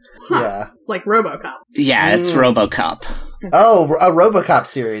stuff. Huh. Yeah. Like RoboCop. Yeah, it's RoboCop. Oh, a RoboCop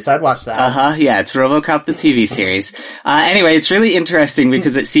series. I'd watch that. Yeah, it's RoboCop the TV series. Anyway, it's really interesting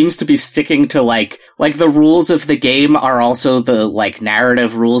because it seems to be sticking to like the rules of the game are also the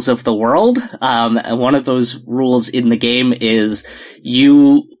narrative rules of the world. And one of those rules in the game is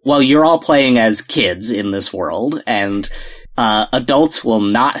you're all playing as kids in this world, and adults will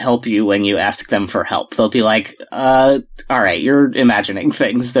not help you when you ask them for help. They'll be like, alright, you're imagining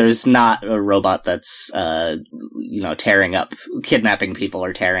things. There's not a robot that's, kidnapping people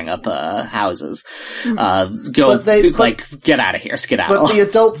or tearing up, houses. Get out of here, skedaddle. But the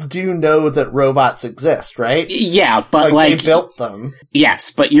adults do know that robots exist, right? Yeah, but they built them.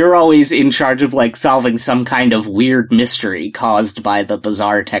 Yes, but you're always in charge of, solving some kind of weird mystery caused by the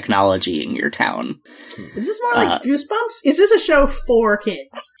bizarre technology in your town. Is this more like Goosebumps? Is this a show for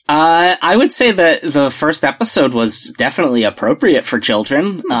kids? I would say that the first episode was definitely appropriate for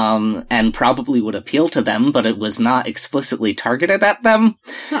children, and probably would appeal to them, but it was not explicitly targeted at them.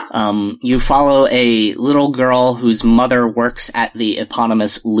 Huh. You follow a little girl whose mother works at the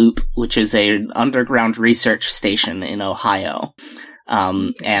eponymous Loop, which is an underground research station in Ohio.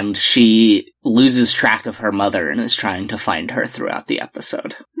 And she loses track of her mother and is trying to find her throughout the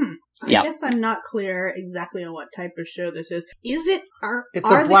episode. I guess I'm not clear exactly on what type of show this is. Is it?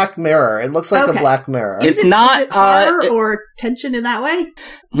 It's a Black Mirror. It looks like a Black Mirror. It's not is it horror or tension in that way.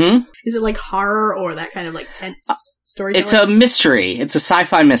 Is it like horror or that kind of tense storytelling? It's a mystery. It's a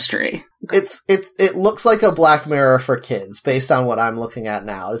sci-fi mystery. It looks like a Black Mirror for kids based on what I'm looking at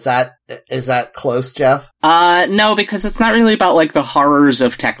now. Is that close, Jeff? No, because it's not really about the horrors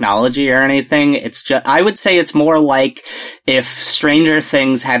of technology or anything. It's just, I would say it's more like if Stranger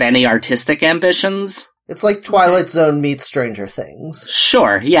Things had any artistic ambitions. It's like Twilight Zone meets Stranger Things.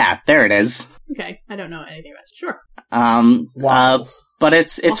 Sure, yeah, there it is. Okay, I don't know anything about it. Sure. But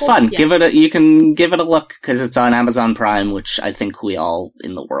it's fun. Yes. You can give it a look because it's on Amazon Prime, which I think we all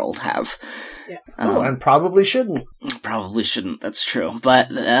in the world have. Yeah. And probably shouldn't. Probably shouldn't. That's true.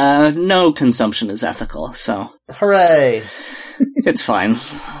 But no consumption is ethical, so hooray! It's fine.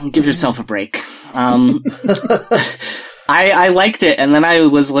 Give yourself a break. I liked it, and then I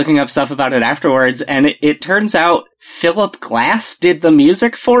was looking up stuff about it afterwards, and it turns out Philip Glass did the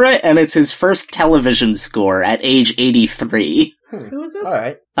music for it, and it's his first television score at age 83. Who was this? All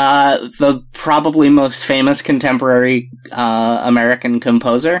right. The probably most famous contemporary American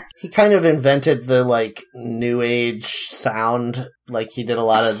composer. He kind of invented the, like, new age sound. Like, he did a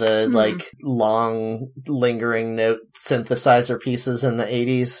lot of the, like, long, lingering note synthesizer pieces in the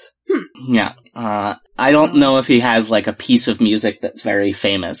 80s. Yeah. I don't know if he has, like, a piece of music that's very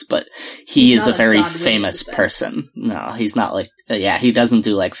famous, but he is a very famous person. No, he's not like, he doesn't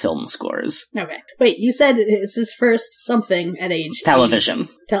do, like, film scores. Okay. Wait, you said it's his first something at age... Television.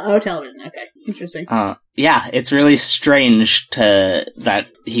 Television. Okay. Interesting. Yeah, it's really strange that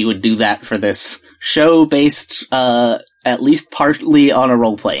he would do that for this show based, at least partly on a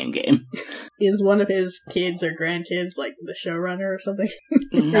role-playing game. Is one of his kids or grandkids, like, the showrunner or something?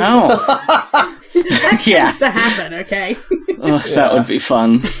 No. That tends to happen, okay? That would be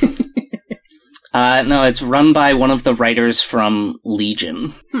fun. No, it's run by one of the writers from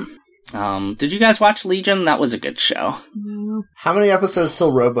Legion. Did you guys watch Legion? That was a good show. No. How many episodes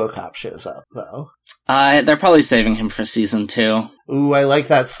till RoboCop shows up, though? They're probably saving him for season 2. Ooh, I like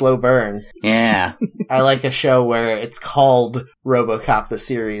that slow burn. Yeah. I like a show where it's called RoboCop the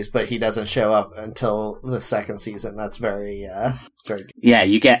series, but he doesn't show up until the second season. That's very good. Yeah,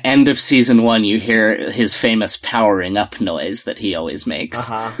 you get end of season 1, you hear his famous powering up noise that he always makes.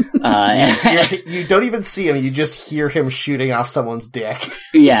 You don't even see him, you just hear him shooting off someoe's dick.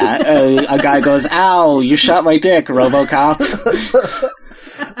 Yeah, a guy goes, "Ow, you shot my dick, RoboCop."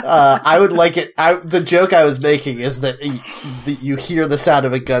 I would like it. The joke I was making is that you hear the sound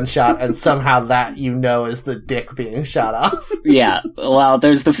of a gunshot, and somehow that is the dick being shot off. Yeah, well,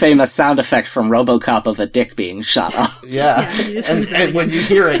 there's the famous sound effect from RoboCop of a dick being shot off. Yeah, and when you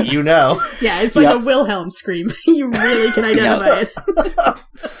hear it, you know. Yeah, it's like a Wilhelm scream. You really can identify it.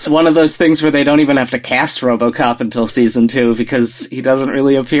 It's one of those things where they don't even have to cast RoboCop until season 2 because he doesn't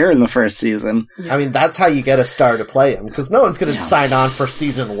really appear in the first season. I mean, that's how you get a star to play him, because no one's going to sign on for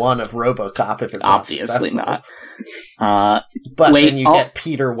season 1 of RoboCop if it's obviously not. But then you get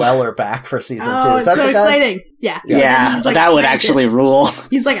Peter Weller back for season 2. Oh, it's so exciting! Yeah, like that would actually rule.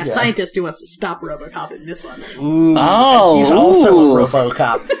 He's like a scientist who wants to stop RoboCop in this one. Ooh, he's also a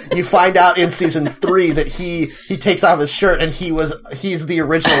RoboCop. You find out in season 3 that he takes off his shirt and he's the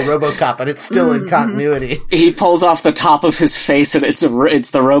original RoboCop, and it's still in continuity. He pulls off the top of his face, and it's the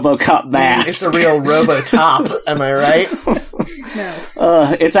RoboCop mask. It's a real RoboTop. Am I right?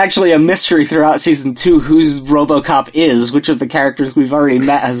 No. It's actually a mystery throughout season 2 whose RoboCop is. Which of the characters we've already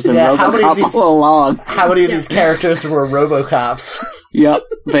met has been RoboCop all along. How many of these characters were RoboCops? Yep,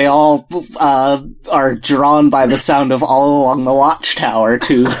 they all are drawn by the sound of All Along the Watchtower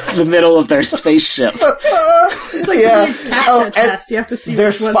to the middle of their spaceship. Yeah. And you have to see their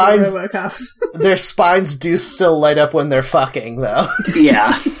which spines. ones are RoboCops. Their spines do still light up when they're fucking, though.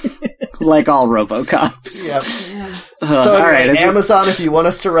 Yeah, like all RoboCops. Yep. Yeah. So anyway, Amazon, if you want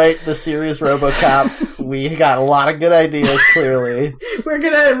us to write the series RoboCop, we got a lot of good ideas, clearly. We're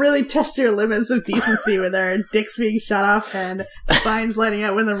gonna really test your limits of decency with our dicks being shot off and spines lighting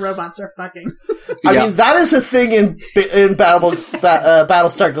up when the robots are fucking. I mean, that is a thing in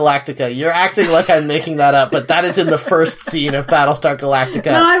Battlestar Galactica. You're acting like I'm making that up, but that is in the first scene of Battlestar Galactica.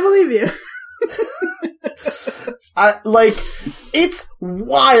 No, I believe you. It's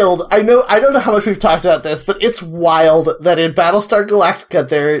wild. I don't know how much we've talked about this, but it's wild that in Battlestar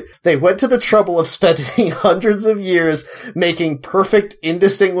Galactica they went to the trouble of spending hundreds of years making perfect,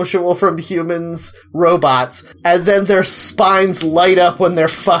 indistinguishable from humans robots, and then their spines light up when they're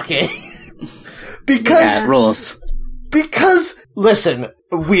fucking. Because rules. Because, listen,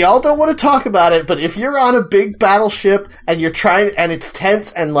 we all don't want to talk about it, but if you're on a big battleship and you're trying, and it's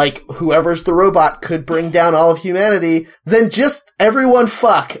tense, and like, whoever's the robot could bring down all of humanity, then just everyone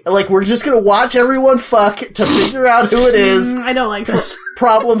fuck. Like, we're just gonna watch everyone fuck to figure out who it is. I don't like this.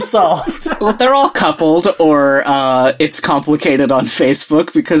 Problem solved. Well, they're all coupled, or it's complicated on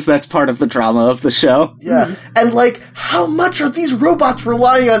Facebook, because that's part of the drama of the show. Yeah. And like, how much are these robots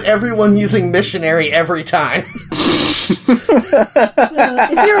relying on everyone using missionary every time?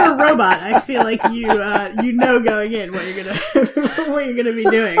 If you're a robot, I feel like you know going in what you're gonna be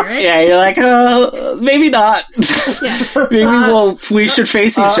doing, right? Yeah, you're like, maybe not. Yeah. We should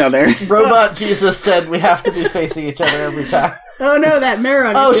face each other. Robot Jesus said we have to be facing each other every time. Oh no, that mirror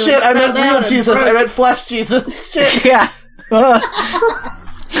on Oh shit, I meant real Jesus. I meant flesh Jesus. Shit. Yeah. No,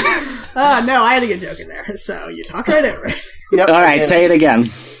 I had a good joke in there, so you talk right over it. Yep. Alright, say it again.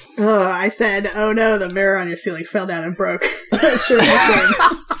 Oh, I said, oh no, the mirror on your ceiling fell down and broke. Sure,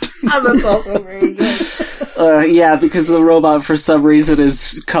 that's also very good. Yeah, because the robot, for some reason,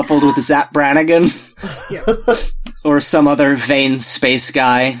 is coupled with Zap Brannigan. Yep. Or some other vain space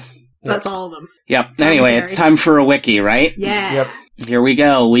guy. That's all of them. Yep. Anyway, it's time for a wiki, right? Yeah. Yep. Here we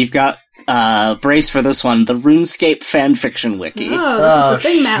go. We've got, brace for this one, the RuneScape fanfiction wiki. Oh, this is the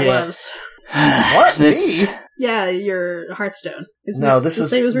thing Matt loves. What? This... Me? Yeah, your Hearthstone. Isn't No, it this the is-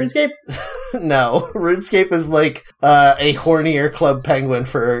 same as RuneScape? No. RuneScape is like a hornier Club Penguin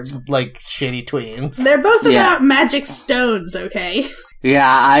for like shitty tweens. They're both Yeah. about magic stones, okay? Yeah,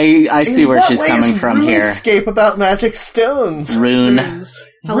 I see where she's coming from here. RuneScape about magic stones. Rune. Runes.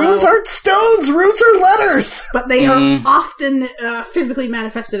 Hello. Runes aren't stones. Runes are letters. But they are often physically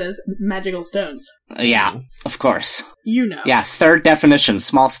manifested as magical stones. Yeah, of course. You know. Yeah, third definition,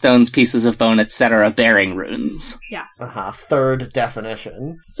 small stones, pieces of bone, etc., bearing runes. Third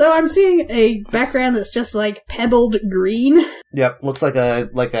definition. So I'm seeing a background that's just like pebbled green. Yep, looks like a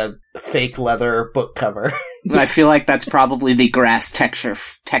fake leather book cover. I feel like that's probably the grass texture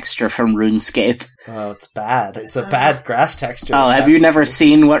from RuneScape. Oh, it's bad. It's a bad grass texture. Oh, have you never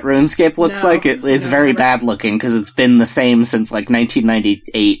seen what RuneScape looks No. like? It's No, very never. bad looking because it's been the same since like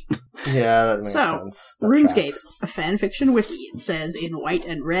 1998. Yeah, that makes So, sense. That RuneScape, tracks. a fanfiction wiki. It says in white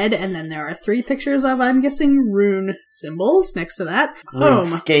and red, and then there are 3 pictures of, I'm guessing, rune symbols next to that. Home.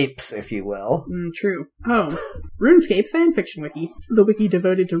 RuneScapes, if you will. True. Home. RuneScape fanfiction wiki. The wiki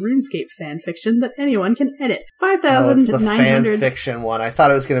devoted to RuneScape fanfiction that anyone can edit. Oh, it's the 5,900... fanfiction one. I thought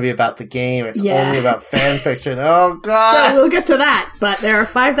it was going to be about the game. It's Yeah. only about fanfiction. Oh, So God! we'll get to that, but there are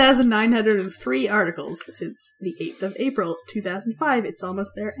 5,903 articles since the 8th of April 2005. It's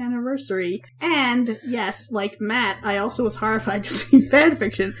almost their anniversary. And, yes, like Matt, I also was horrified to see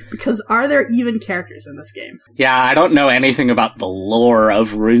fanfiction, because are there even characters in this game? Yeah, I don't know anything about the lore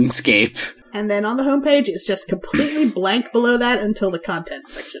of RuneScape. And then on the homepage, it's just completely blank below that until the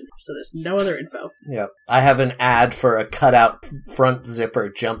contents section. So there's no other info. Yep. I have an ad for a cutout front zipper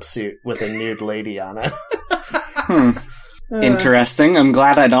jumpsuit with a nude lady on it. Interesting. I'm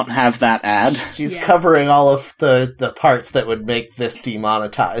glad I don't have that ad. She's Yeah. covering all of the parts that would make this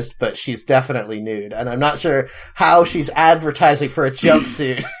demonetized, but she's definitely nude. And I'm not sure how she's advertising for a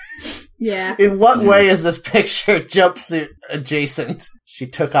jumpsuit. Yeah. In what way is this picture jumpsuit adjacent? She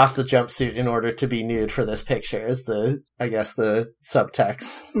took off the jumpsuit in order to be nude for this picture, is the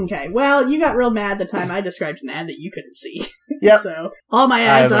subtext. Okay, well, you got real mad the time I described an ad that you couldn't see. Yep. So, all my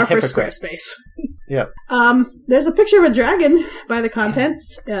ads I'm a are for hypocrite. Squarespace. Yep. There's a picture of a dragon by the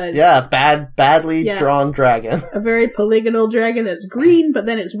contents. It's Yeah, badly Yeah. drawn dragon. a very polygonal dragon that's green, but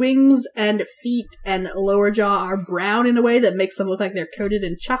then its wings and feet and lower jaw are brown in a way that makes them look like they're coated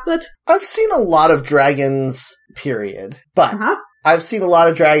in chocolate. I've seen a lot of dragons, period. But Uh-huh. I've seen a lot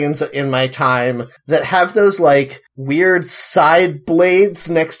of dragons in my time that have those, like, weird side blades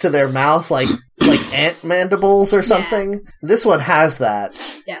next to their mouth, like ant mandibles or something. This one has that.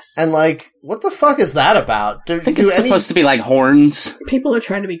 Yes. And, like, what the fuck is that about? I think it's supposed to be like horns. People are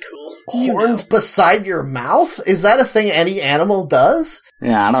trying to be cool. You horns know. beside your mouth? Is that a thing any animal does?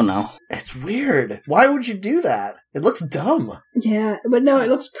 Yeah, I don't know. It's weird. Why would you do that? It looks dumb. Yeah, but no, it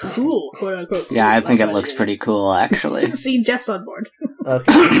looks cool, quote unquote. Cool. Yeah, I think That's it why looks they do pretty cool, actually. it. See, Jeff's on board.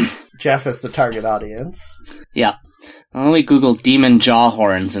 Okay. Jeff is the target audience. Yeah. Why don't we Google demon jaw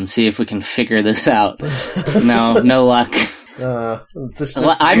horns and see if we can figure this out? No luck. It's just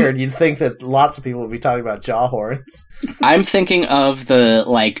Well, I'm- weird. You'd think that lots of people would be talking about jaw horns. I'm thinking of the,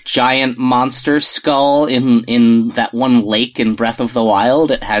 like, giant monster skull in that one lake in Breath of the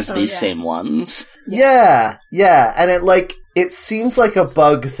Wild. It has these yeah. same ones. Yeah, and it seems like a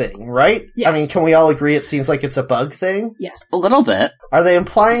bug thing, right? Yes. I mean, can we all agree it seems like it's a bug thing? Yes. A little bit. Are they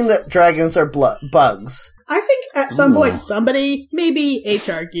implying that dragons are bugs? I think at some point somebody, maybe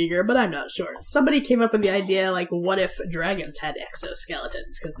H.R. Giger, but I'm not sure, somebody came up with the idea, like, what if dragons had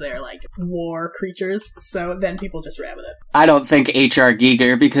exoskeletons? Because they're, like, war creatures, so then people just ran with it. I don't think H.R.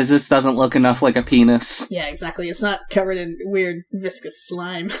 Giger, because this doesn't look enough like a penis. Yeah, exactly. It's not covered in weird viscous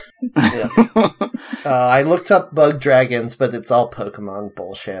slime. I looked up bug dragons, but it's all Pokemon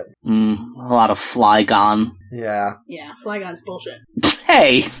bullshit. A lot of Flygon. Yeah. Yeah, Flygon's bullshit.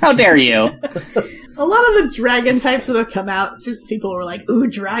 Hey, how dare you? A lot of the dragon types that have come out since people were like, ooh,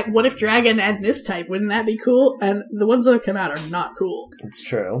 what if dragon and this type? Wouldn't that be cool? And the ones that have come out are not cool. It's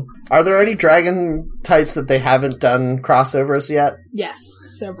true. Are there any dragon types that they haven't done crossovers yet? Yes,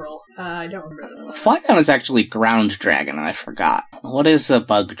 several. I don't remember. Flygon is actually ground dragon, I forgot. What is a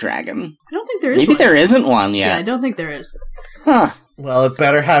bug dragon? I don't think there is Maybe one. there isn't one Yeah, I yet. don't think there is. Huh. Well, it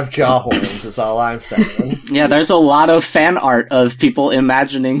better have jaw horns, is all I'm saying. Yeah, there's a lot of fan art of people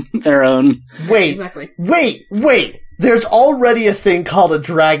imagining their own. Wait, Exactly. wait! There's already a thing called a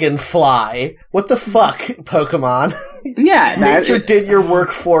dragonfly. What the fuck, Pokemon? Yeah, Nature did your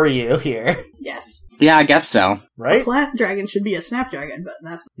work for you here. Yes. Yeah, I guess so. Right? Plant dragon should be a snapdragon, but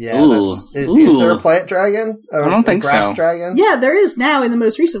that's... Yeah, Ooh. is there a plant dragon? Or I don't think a grass so. dragon? Yeah, there is now in the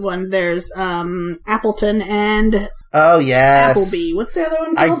most recent one. There's Appleton and Oh, yes. Applebee. What's the other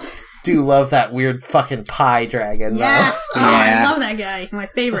one called? I do love that weird fucking pie dragon, Yes! though. Oh, I Yeah. love that guy. My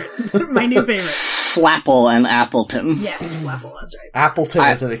favorite. My new favorite. Flapple and Appleton. Yes, Flapple, that's right. Appleton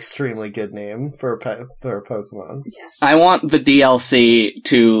is an extremely good name for a Pokemon. Yes. I want the DLC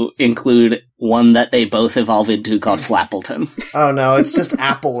to include one that they both evolve into called Flappleton. Oh no, it's just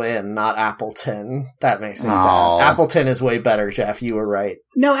Applin, not Appleton. That makes me Aw. sad. Appleton is way better, Jeff. You were right.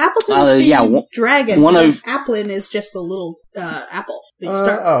 No, Appleton is the dragon. one of- Applin is just the little apple that you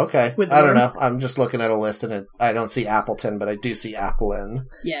start Oh, okay. with. I don't know. I'm just looking at a list and I don't see Appleton, but I do see Applin.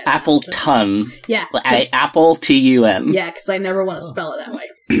 Yeah. Appleton. Yeah. Apple T-U-N. Yeah, because I never want to spell it that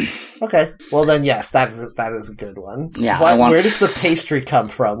way. Okay. Well then, yes, that is a good one. Yeah, Where does the pastry come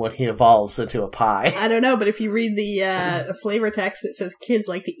from when he evolves into a pie? I don't know, but if you read the flavor text, it says kids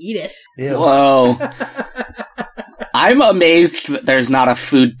like to eat it. Ew. Whoa. I'm amazed that there's not a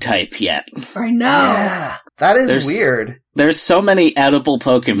food type yet. I know. Yeah, that is weird. There's so many edible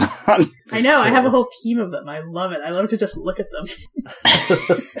Pokemon. I know. I have a whole team of them. I love it. I love to just look at them.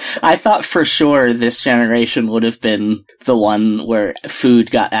 I thought for sure this generation would have been the one where food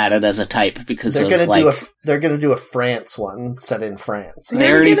got added as a type because They're of gonna do a France one set in France.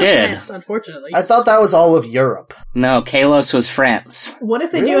 They already never did. France, unfortunately. I thought that was all of Europe. No, Kalos was France. What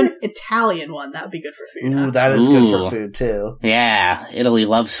if they do an Italian one? That would be good for food. Ooh, that is good for food too. Yeah, Italy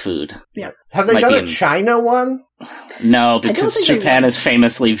loves food. Yeah. Have they Might done be a China one? No, because think they Japan will. is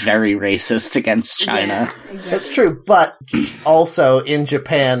famously very racist against China. Yeah, exactly. That's true, but also in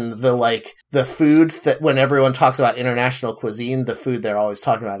Japan, the food that when everyone talks about international cuisine, the food they're always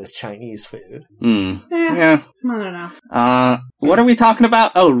talking about is Chinese food. Yeah. I don't know. What are we talking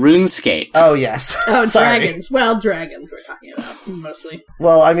about? Oh, RuneScape. Oh yes. Oh, Sorry. dragons. Well, dragons we're talking about, mostly.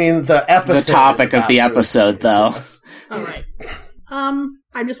 Well, I mean the episode. The topic is of about the episode, RuneScape, though. yes. Alright.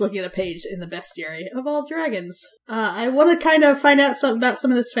 I'm just looking at a page in the bestiary of all dragons. I want to kind of find out about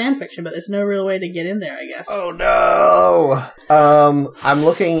some of this fan fiction, but there's no real way to get in there, I guess. Oh no!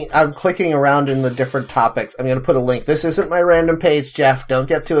 I'm clicking around in the different topics. I'm gonna put a link. This isn't my random page, Jeff. Don't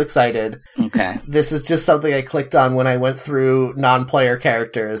get too excited. Okay. This is just something I clicked on when I went through non-player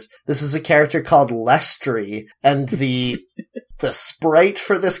characters. This is a character called Lestri, and the sprite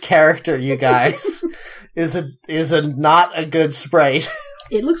for this character, you guys, is a not a good sprite.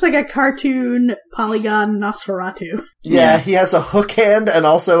 It looks like a cartoon Polygon Nosferatu. Yeah, he has a hook hand and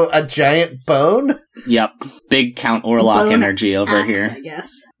also a giant bone. Yep. Big Count Orlok Bone energy over axe, here. I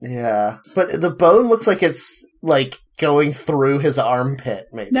guess. Yeah, but the bone looks like it's going through his armpit,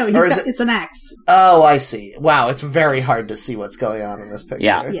 maybe. No, it's an axe. Oh, I see. Wow, it's very hard to see what's going on in this picture.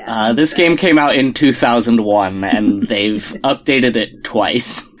 Yeah. This game came out in 2001, and they've updated it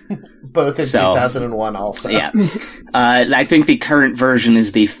twice. Both in 2001 also. Yeah. I think the current version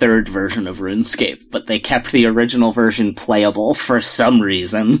is the third version of RuneScape, but they kept the original version playable for some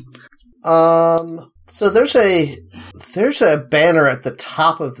reason. So there's a banner at the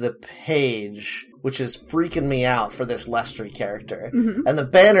top of the page which is freaking me out for this Lestri character. Mm-hmm. And the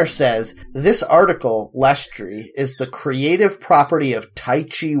banner says, this article, Lestri, is the creative property of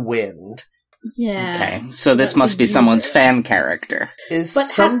Tai-Chi Wind. Yeah. Okay, so this must be someone's fan character.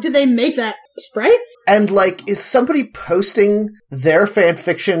 How did they make that sprite? And, is somebody posting their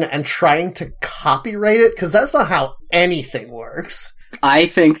fanfiction and trying to copyright it? Because that's not how anything works. I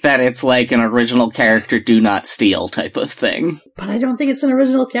think that it's like an original character do not steal type of thing. But I don't think it's an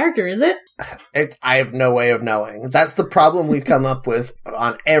original character, is it? I have no way of knowing. That's the problem we've come up with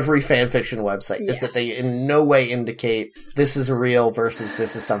on every fanfiction website, is that they in no way indicate this is real versus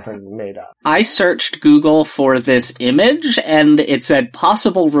this is something made up. I searched Google for this image, and it said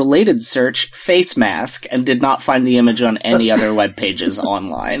possible related search face mask, and did not find the image on any other web pages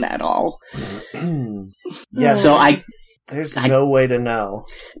online at all. Yeah, so there's no way to know.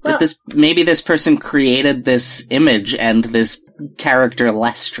 Well, maybe this person created this image and this character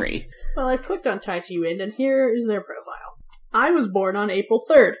Lestri. Well, I clicked on Tai-Chi Wind, and here is their profile. I was born on April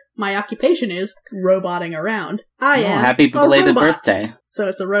 3rd. My occupation is roboting around. I am happy belated a robot. birthday. So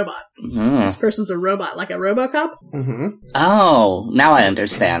it's a robot. This person's a robot, like a RoboCop? Mm-hmm. Oh, now I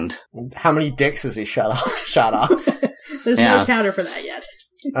understand. How many dicks has he shot off? There's no counter for that yet.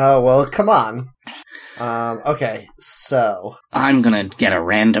 Oh, well, come on. Okay, so... I'm gonna get a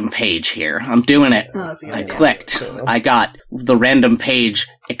random page here. I'm doing it. I clicked. I got the random page,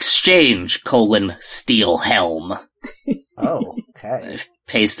 exchange, steel helm. Oh, okay. I've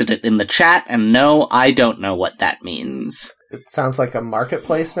pasted it in the chat, and no, I don't know what that means. It sounds like a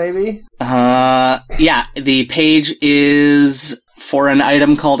marketplace, maybe? Yeah, the page is for an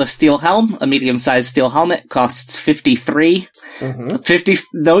item called a steel helm. A medium-sized steel helmet costs 53. Mm-hmm. 50,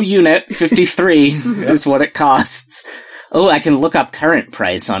 no unit, 53 is what it costs. Oh, I can look up current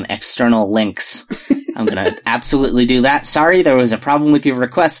price on external links. I'm gonna absolutely do that. Sorry, there was a problem with your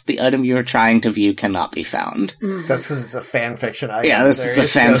request. The item you were trying to view cannot be found. That's because it's a fan fiction item. Yeah, this is a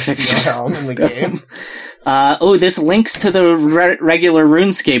fan fiction. Steel helm in the game. This links to the regular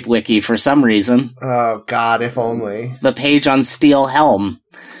RuneScape wiki for some reason. Oh god, if only. The page on Steel Helm.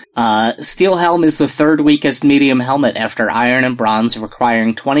 Steel Helm is the third weakest medium helmet after Iron and Bronze,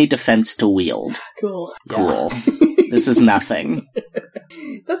 requiring 20 defense to wield. Cool. Cool. This is nothing.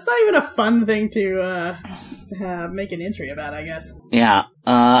 That's not even a fun thing to make an entry about, I guess. Yeah.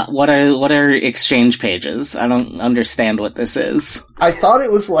 What are exchange pages? I don't understand what this is. I thought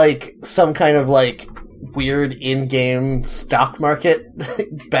it was like some kind of like weird in-game stock market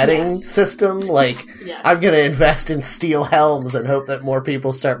betting system. Like, I'm gonna invest in steel helms and hope that more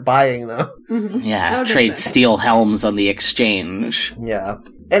people start buying them. Mm-hmm. Yeah, trade steel helms on the exchange. Yeah.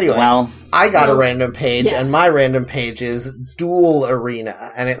 Anyway, well, I got a random page, and my random page is Duel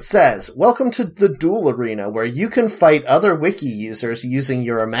Arena, and it says, "Welcome to the Duel Arena, where you can fight other wiki users using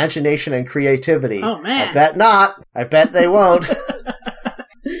your imagination and creativity." Oh, man. I bet not. I bet they won't.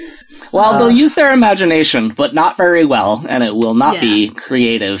 Well, they'll use their imagination, but not very well, and it will not be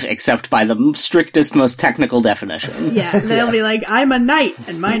creative, except by the strictest, most technical definition. Yeah, they'll be like, I'm a knight,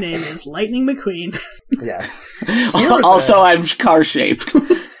 and my name is Lightning McQueen. Yes. Also, I'm car-shaped.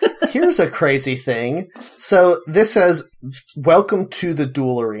 Here's a crazy thing. So, this says, "Welcome to the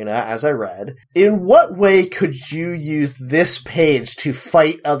Duel Arena," as I read. In what way could you use this page to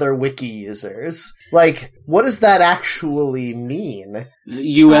fight other wiki users? Like, what does that actually mean?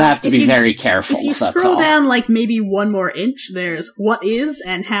 You will have to be very careful, if you scroll down, like, maybe one more inch, there's what is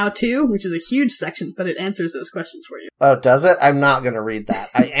and how to, which is a huge section, but it answers those questions for you. Oh, does it? I'm not going to read that.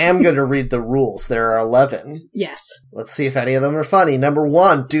 I am going to read the rules. There are 11. Yes. Let's see if any of them are funny. Number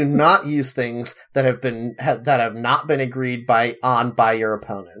 1, do not use things that have not been agreed on by your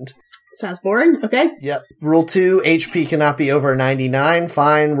opponent. Sounds boring. Okay. Yep. Rule 2, HP cannot be over 99.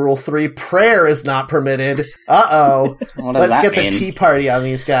 Fine. Rule 3, prayer is not permitted. Uh-oh. Let's get the tea party on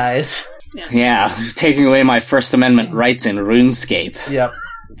these guys. Yeah, taking away my First Amendment rights in RuneScape. Yep.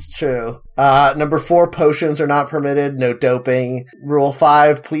 It's true. Number 4, potions are not permitted. No doping. Rule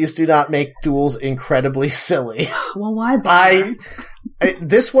 5, please do not make duels incredibly silly. Well, why bother?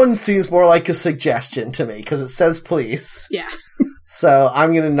 This one seems more like a suggestion to me, because it says please. Yeah. So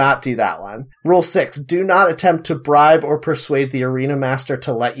I'm going to not do that one. Rule 6, do not attempt to bribe or persuade the arena master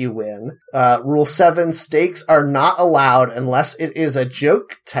to let you win. Rule 7, stakes are not allowed unless it is a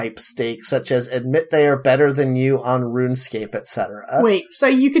joke type stake, such as admit they are better than you on RuneScape, etc. Wait, so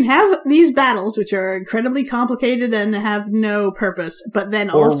you can have these battles, which are incredibly complicated and have no purpose, but then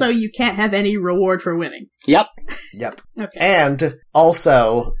also you can't have any reward for winning. Yep. Okay. And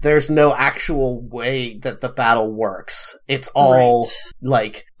also, there's no actual way that the battle works. It's all,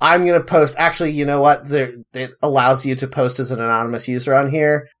 like, I'm gonna post, actually, you know what? It allows you to post as an anonymous user on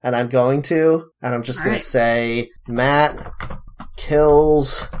here, and I'm going to, and I'm just gonna say, Matt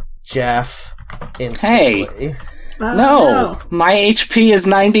kills Jeff instantly. Hey! No! My HP is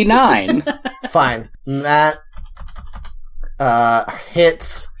 99! Fine. Matt,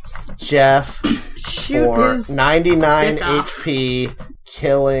 hits Jeff for 99 HP,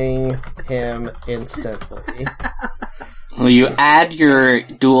 killing him instantly. Well, you add your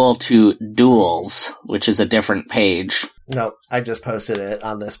duel to duels, which is a different page. Nope, I just posted it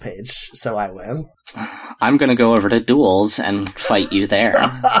on this page, so I win. I'm gonna go over to duels and fight you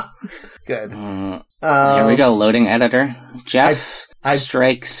there. Good. Here we go, loading editor. Jeff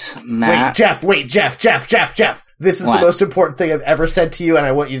strikes Matt. Wait, Jeff! This is the most important thing I've ever said to you, and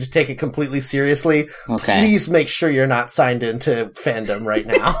I want you to take it completely seriously. Okay. Please make sure you're not signed into fandom right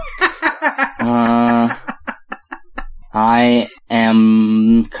now. I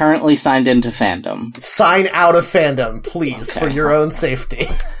am currently signed into fandom. Sign out of fandom, please, for your own safety.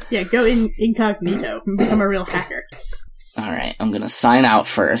 Yeah, go incognito and become a real hacker. Alright, I'm gonna sign out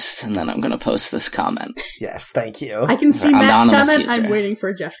first, and then I'm gonna post this comment. Yes, thank you. I can see Matt's comment. User. I'm waiting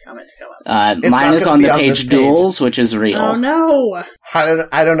for Jeff's comment to come up. Mine is on the page Duels, which is real. Oh no!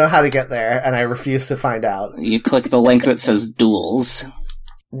 I don't know how to get there, and I refuse to find out. You click the link that says Duels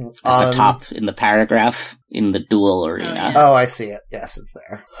at the top in the paragraph in the Duel Arena. Oh, I see it. Yes, it's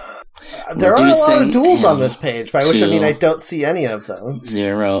there. There are a lot of duels on this page, by which I mean I don't see any of them.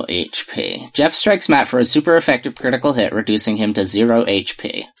 0 HP. Jeff strikes Matt for a super effective critical hit, reducing him to 0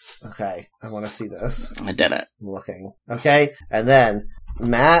 HP. Okay, I want to see this. I did it. I'm looking. Okay, and then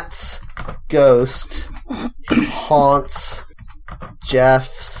Matt's ghost haunts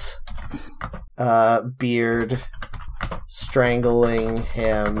Jeff's beard, strangling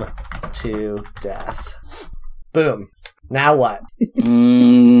him to death. Boom. Now what?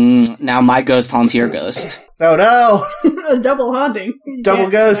 Now my ghost haunts your ghost. Oh no! A double haunting. You Double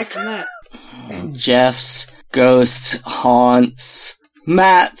can't ghost. expect that. Jeff's ghost haunts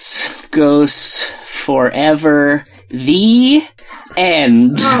Matt's ghost forever. The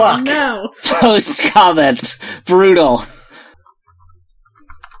end. Oh Fuck. no! Post comment. Brutal.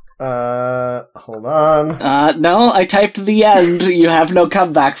 Hold on. No, I typed the end. You have no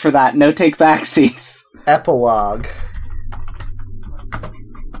comeback for that. No take backsies. Epilogue.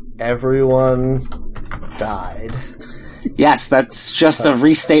 Everyone died. Yes, that's just a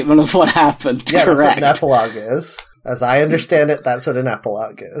restatement of what happened. Yeah, Correct. that's what an epilogue is. As I understand it, that's what an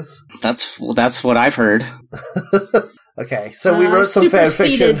epilogue is. That's what I've heard. Okay, so we wrote some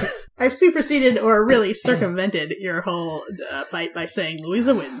fanfiction. I've superseded or really circumvented your whole fight by saying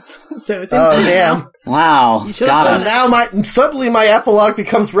Louisa wins. So it's Oh, in damn. Wow, You should've got done us. Now suddenly my epilogue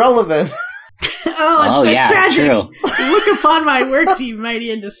becomes relevant. Oh, it's Oh, so yeah, tragic. true. Look upon my works, ye mighty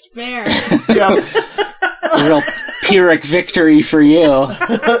in despair. Yeah. A real Pyrrhic victory for you.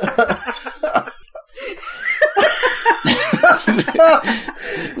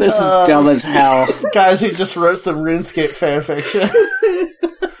 This is dumb as hell. Guys, we just wrote some RuneScape fanfiction.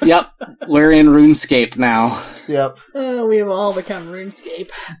 Yep, we're in RuneScape now. Yep. Oh, we have all become RuneScape.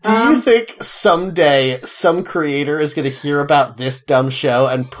 Do you think someday some creator is going to hear about this dumb show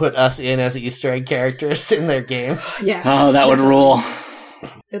and put us in as Easter egg characters in their game? Yes. Oh, that would rule.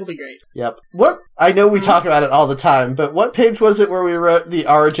 It'll be great. Yep. What? I know we talk about it all the time, but what page was it where we wrote the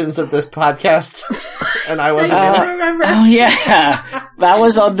origins of this podcast? And I wasn't I in don't it. remember. Oh yeah, that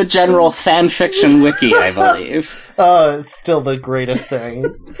was on the general fanfiction wiki, I believe. Oh, it's still the greatest thing.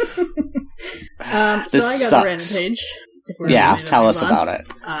 So I This got the random sucks. page. if we're Yeah, ready to tell move us on. about it.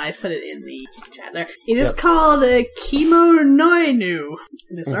 I put it in the chat there. It is Yep. called Kimonoinu.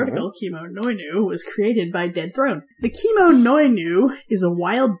 This Mhm. article, Kimonoinu, was created by Dead Throne. The Kimonoinu is a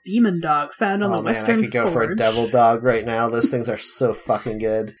wild demon dog found on Oh the man, I western could go for a forge devil dog right now. Those things are so fucking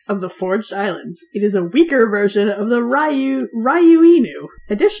good. of the Forged Islands. It is a weaker version of the Ryuinu.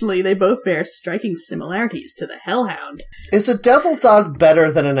 Additionally, they both bear striking similarities to the Hellhound. Is a devil dog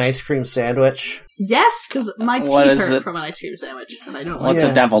better than an ice cream sandwich? Yes, because my What teeth is hurt it? from an ice cream sandwich, and I don't like What's Yeah.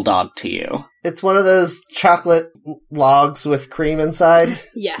 a devil dog to you? It's one of those chocolate logs with cream inside.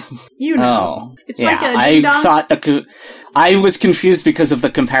 Yeah, you know. Oh, It's yeah. like a I ding-dong. thought I was confused because of the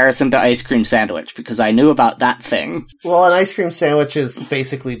comparison to ice cream sandwich because I knew about that thing. Well, an ice cream sandwich is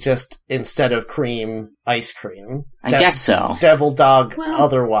basically just, instead of cream, ice cream. I guess so. Devil dog Well-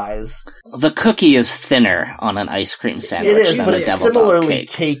 otherwise. The cookie is thinner on an ice cream sandwich It is, than but a it's devil dog similarly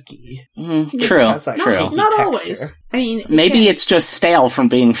cake. cakey. True, That's like true. cakey Not texture. always. I mean, you Maybe can't- it's just stale from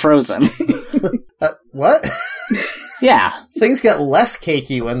being frozen. What? Yeah. Things get less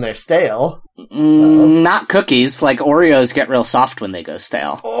cakey when they're stale. Not cookies. Like Oreos get real soft when they go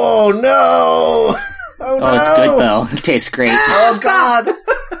stale. Oh no! Oh no! Oh, it's good though. It tastes great. Oh god!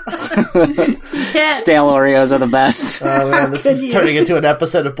 can't. Stale Oreos are the best. Oh man, this Could is you? turning into an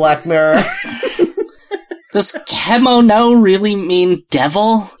episode of Black Mirror. Does Kemono really mean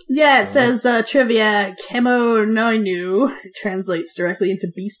devil? Yeah, it says trivia. Kemonoinu translates directly into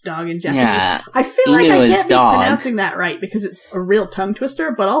beast dog in Japanese. Yeah. I feel like I Inu is can't be dog. pronouncing that right because it's a real tongue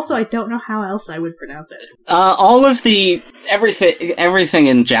twister, but also I don't know how else I would pronounce it. All of everything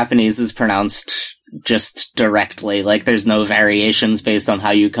in Japanese is pronounced just directly. Like there's no variations based on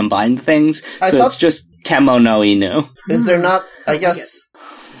how you combine things. I So thought- it's just Kemono Inu. Is there not, I guess,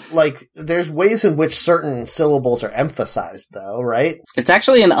 like, there's ways in which certain syllables are emphasized, though, right? It's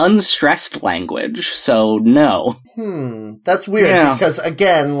actually an unstressed language, so no. That's weird, Yeah. because,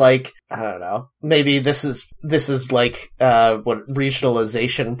 again, like, I don't know, maybe this is like, what,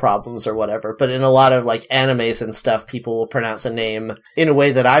 regionalization problems or whatever, but in a lot of, like, animes and stuff, people will pronounce a name in a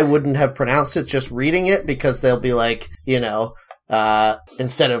way that I wouldn't have pronounced it just reading it, because they'll be like, you know,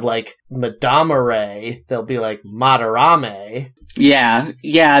 instead of, like, Madamare, they'll be like, Madarame. Yeah,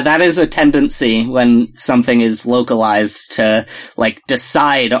 that is a tendency when something is localized to, like,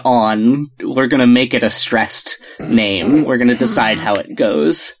 decide on, we're gonna make it a stressed name. We're gonna decide how it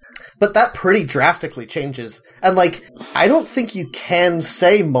goes. But that pretty drastically changes. And, like, I don't think you can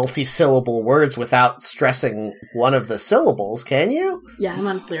say multi-syllable words without stressing one of the syllables, can you? Yeah, I'm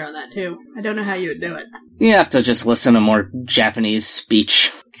unclear on that too. I don't know how you would do it. You have to just listen to more Japanese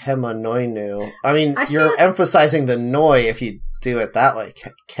speech. Kemonoinu. I mean, I you're feel- emphasizing the noi if you do it that way.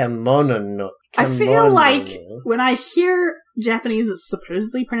 Kemono. I feel like when I hear Japanese it's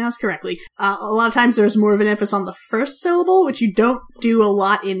supposedly pronounced correctly, a lot of times there's more of an emphasis on the first syllable, which you don't do a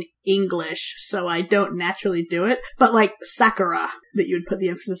lot in English, so I don't naturally do it. But like Sakura, that you would put the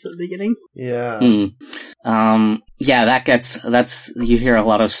emphasis at the beginning. Yeah. Yeah, that's, you hear a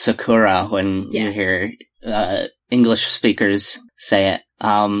lot of Sakura when you hear, English speakers say it.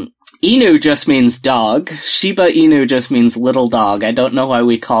 Inu just means dog. Shiba Inu just means little dog. I don't know why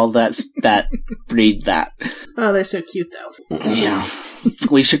we call that breed that. Oh, they're so cute, though. Yeah.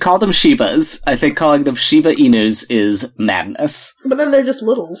 We should call them Shibas. I think calling them Shiba Inus is madness. But then they're just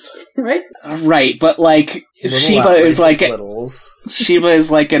littles, right? Right, but like, Little Shiba is like littles. Shiba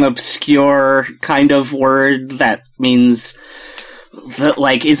is like an obscure kind of word that means that,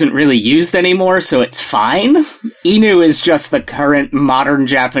 like, isn't really used anymore, so it's fine. Inu is just the current modern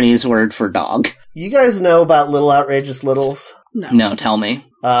Japanese word for dog. You guys know about Little Outrageous Littles? No, tell me.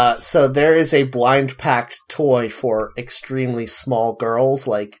 So there is a blind packed toy for extremely small girls,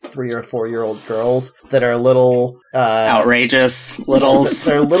 like 3 or 4 year old girls, that are little, outrageous littles.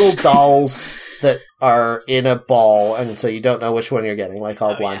 They're little dolls that are in a ball, and so you don't know which one you're getting, like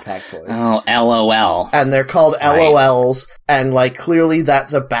all blind pack toys. Oh, LOL. And they're called LOLs, and like clearly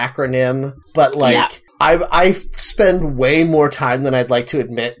that's a backronym, but like I spend way more time than I'd like to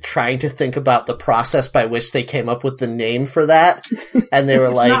admit trying to think about the process by which they came up with the name for that. And they were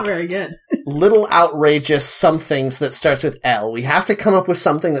it's like, not very good. Little outrageous somethings that starts with L. We have to come up with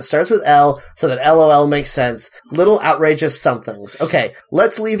something that starts with L so that LOL makes sense. Little outrageous somethings. Okay,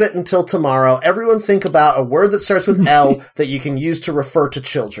 let's leave it until tomorrow. Everyone think about a word that starts with L that you can use to refer to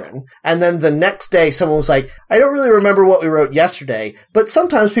children. And then the next day someone was like, I don't really remember what we wrote yesterday, but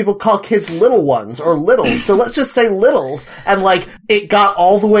sometimes people call kids little ones or littles, so let's just say littles. And like, it got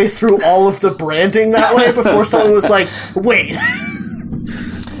all the way through all of the branding that way before someone was like, wait.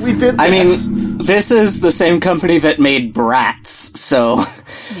 We did this. I mean, this is the same company that made Bratz, so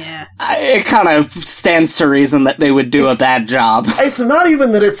yeah, it kind of stands to reason that they would do a bad job. It's not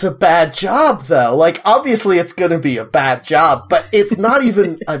even that it's a bad job, though. Like, obviously it's gonna be a bad job, but it's not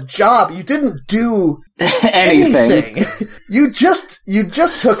even a job. You didn't do anything. You just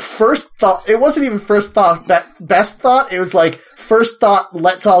took first thought. It wasn't even first thought, best thought. It was like, first thought,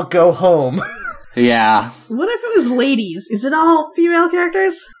 let's all go home. Yeah. What if it was ladies? Is it all female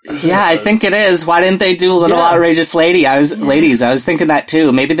characters? Yeah, I think it is. Why didn't they do Little Outrageous Ladies? I was thinking that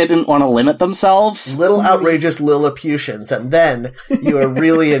too. Maybe they didn't want to limit themselves. Little Outrageous Lilliputians, and then you are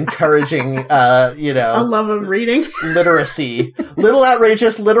really encouraging, a love of reading, literacy. Little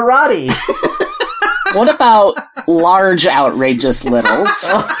Outrageous Literati. What about Large Outrageous Littles?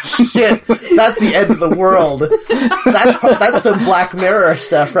 Oh, shit. That's the end of the world. That's some Black Mirror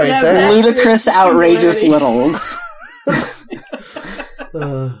stuff right there. Ludicrous Outrageous Littles.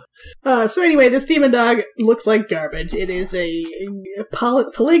 So anyway, this demon dog looks like garbage. It is a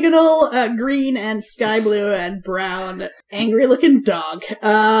polygonal, green and sky blue and brown, angry-looking dog.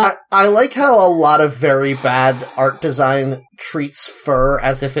 I like how a lot of very bad art design treats fur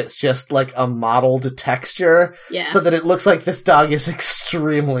as if it's just like a modeled texture, so that it looks like this dog is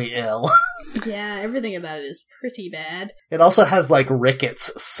extremely ill. Yeah, everything about it is pretty bad. It also has, like,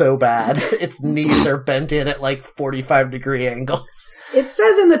 rickets so bad. Its knees are bent in at, like, 45-degree angles. It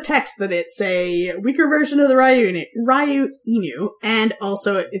says in the text that it's a weaker version of the Ryu Inu, and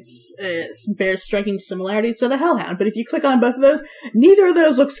also it bears striking similarities to the Hellhound. But if you click on both of those, neither of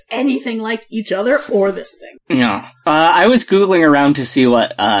those looks anything like each other or this thing. No. I was Googling around to see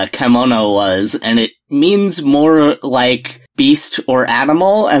what kemono was, and it means more like beast or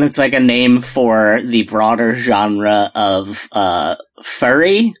animal, and it's like a name for the broader genre of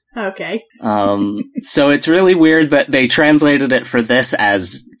furry. Okay. So it's really weird that they translated it for this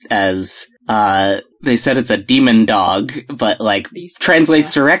as they said it's a demon dog, but like beast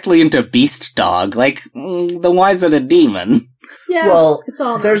translates directly into beast dog. Like, then why is it a demon? Yeah, well, it's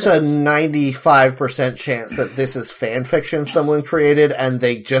all there's a 95% chance that this is fan fiction someone created, and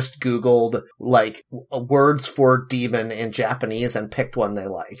they just Googled, like, words for demon in Japanese and picked one they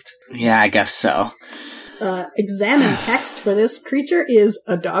liked. Yeah, I guess so. Examine text for this creature is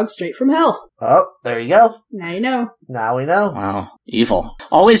a dog straight from hell. Oh, there you go. Now you know. Now we know. Wow. Evil.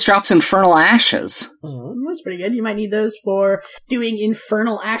 Always drops infernal ashes. That's pretty good. You might need those for doing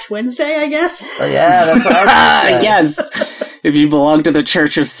Infernal Ash Wednesday, I guess. Oh, yeah, that's what I was Yes. If you belong to the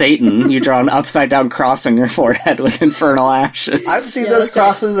Church of Satan, you draw an upside-down cross on your forehead with infernal ashes. I've seen those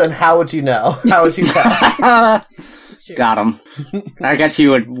crosses, and how would you know? How would you tell? That's true. Got him. I guess you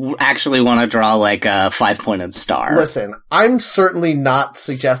would actually want to draw like a 5-pointed star. Listen, I'm certainly not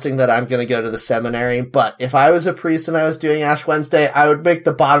suggesting that I'm going to go to the seminary, but if I was a priest and I was doing Ash Wednesday, I would make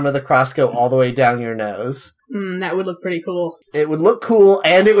the bottom of the cross go all the way down your nose. That would look pretty cool. It would look cool,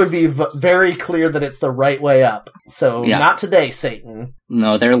 and it would be very clear that it's the right way up. So, not today, Satan.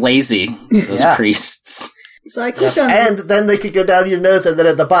 No, they're lazy, those priests. So I clicked on... And then they could go down your nose, and then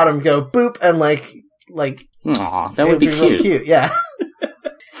at the bottom go boop, and like... Aw, that would be cute. Real cute, yeah.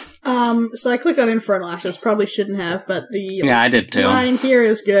 So I clicked on Infernal Ashes, probably shouldn't have, but the I did too. line here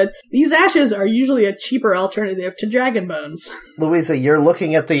is good. These ashes are usually a cheaper alternative to Dragon Bones. Louisa, you're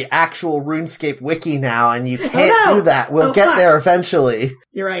looking at the actual RuneScape wiki now, and you can't do that. We'll get there eventually.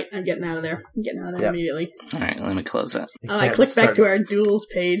 You're right, I'm getting out of there. I'm getting out of there immediately. Alright, let me close it. I clicked back to our duels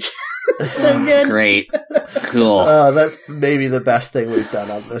page. So good. Great. Cool. That's maybe the best thing we've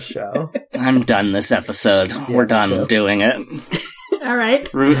done on this show. I'm done this episode. We're done doing it. All right.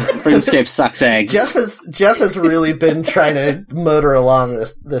 RuneScape sucks eggs. Jeff has really been trying to motor along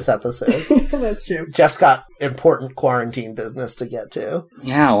this episode. That's true. Jeff's got important quarantine business to get to.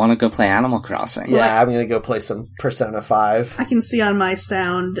 Yeah, I want to go play Animal Crossing. Yeah, I'm going to go play some Persona 5. I can see on my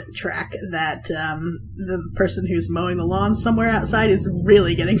sound track that the person who's mowing the lawn somewhere outside is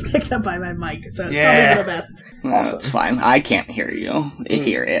really getting picked up by my mic, so it's probably for the best. That's fine. I can't hear you.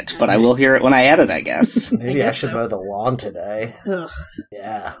 Hear it, but I will hear it when I edit, I guess. Maybe I should mow the lawn today. Ugh.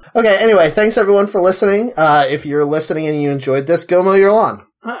 Yeah. Okay, anyway, thanks everyone for listening. If you're listening and you enjoyed this, go mow your lawn.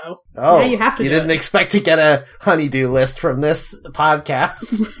 Uh-oh. Oh, yeah, you have to. You didn't expect to get a honeydew list from this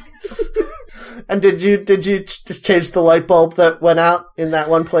podcast. And did you just change the light bulb that went out in that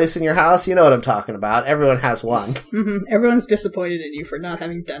one place in your house? You know what I'm talking about. Everyone has one. Mm-hmm. Everyone's disappointed in you for not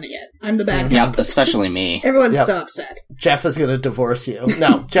having done it yet. I'm the bad guy. Yep, especially me. Everyone's so upset. Jeff is going to divorce you.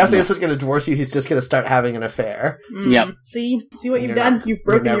 No, Jeff isn't going to divorce you. He's just going to start having an affair. Yep. See what you've done? You've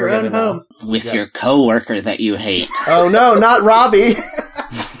broken your own home. With your coworker that you hate. Oh no, not Robbie.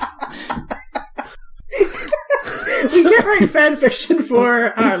 We can't write fanfiction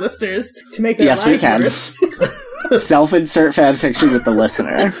for our listeners to make their lives worse. We can. Self-insert fanfiction with the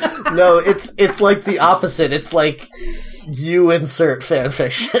listener. No, it's like the opposite. It's like you insert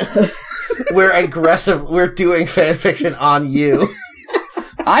fanfiction. We're doing fanfiction on you.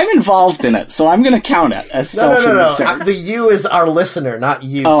 I'm involved in it, so I'm going to count it as self-insert. No. The you is our listener, not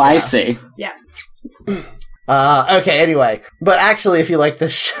you. Oh, Jeff. I see. Yeah. Okay, anyway. But actually, if you like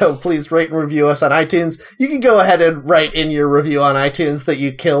this show, please rate and review us on iTunes. You can go ahead and write in your review on iTunes that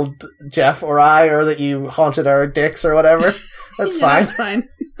you killed Jeff or I, or that you haunted our dicks or whatever. That's fine. That's fine.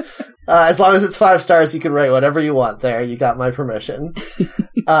 As long as it's 5 stars, you can write whatever you want there. You got my permission.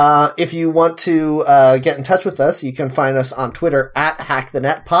 If you want to get in touch with us, you can find us on Twitter at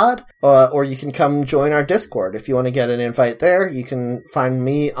HackTheNetPod, or you can come join our Discord. If you want to get an invite there, you can find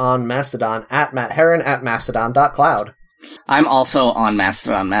me on Mastodon at Matt Heron at mastodon.cloud. I'm also on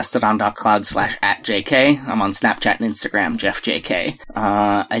Mastodon, mastodon.cloud/@JK. I'm on Snapchat and Instagram, JeffJK.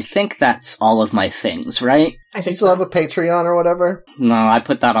 I think that's all of my things, right? I think you still have a Patreon or whatever? No, I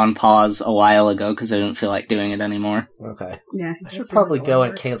put that on pause a while ago because I didn't feel like doing it anymore. Okay. Yeah. I should probably go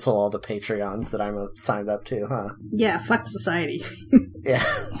and cancel all the Patreons that I'm signed up to, huh? Yeah, fuck society. Yeah.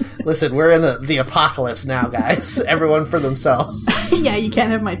 Listen, we're in the apocalypse now, guys. Everyone for themselves. Yeah, you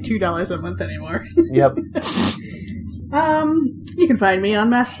can't have my $2 a month anymore. Yep. You can find me on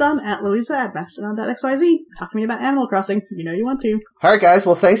Mastodon at Louisa at mastodon.xyz. Talk to me about Animal Crossing. You know you want to. Alright guys,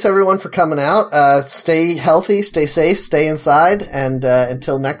 well thanks everyone for coming out. Stay healthy, stay safe, stay inside, and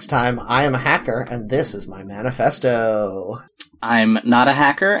until next time, I am a hacker, and this is my manifesto. I'm not a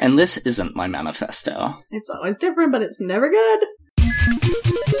hacker, and this isn't my manifesto. It's always different, but it's never good.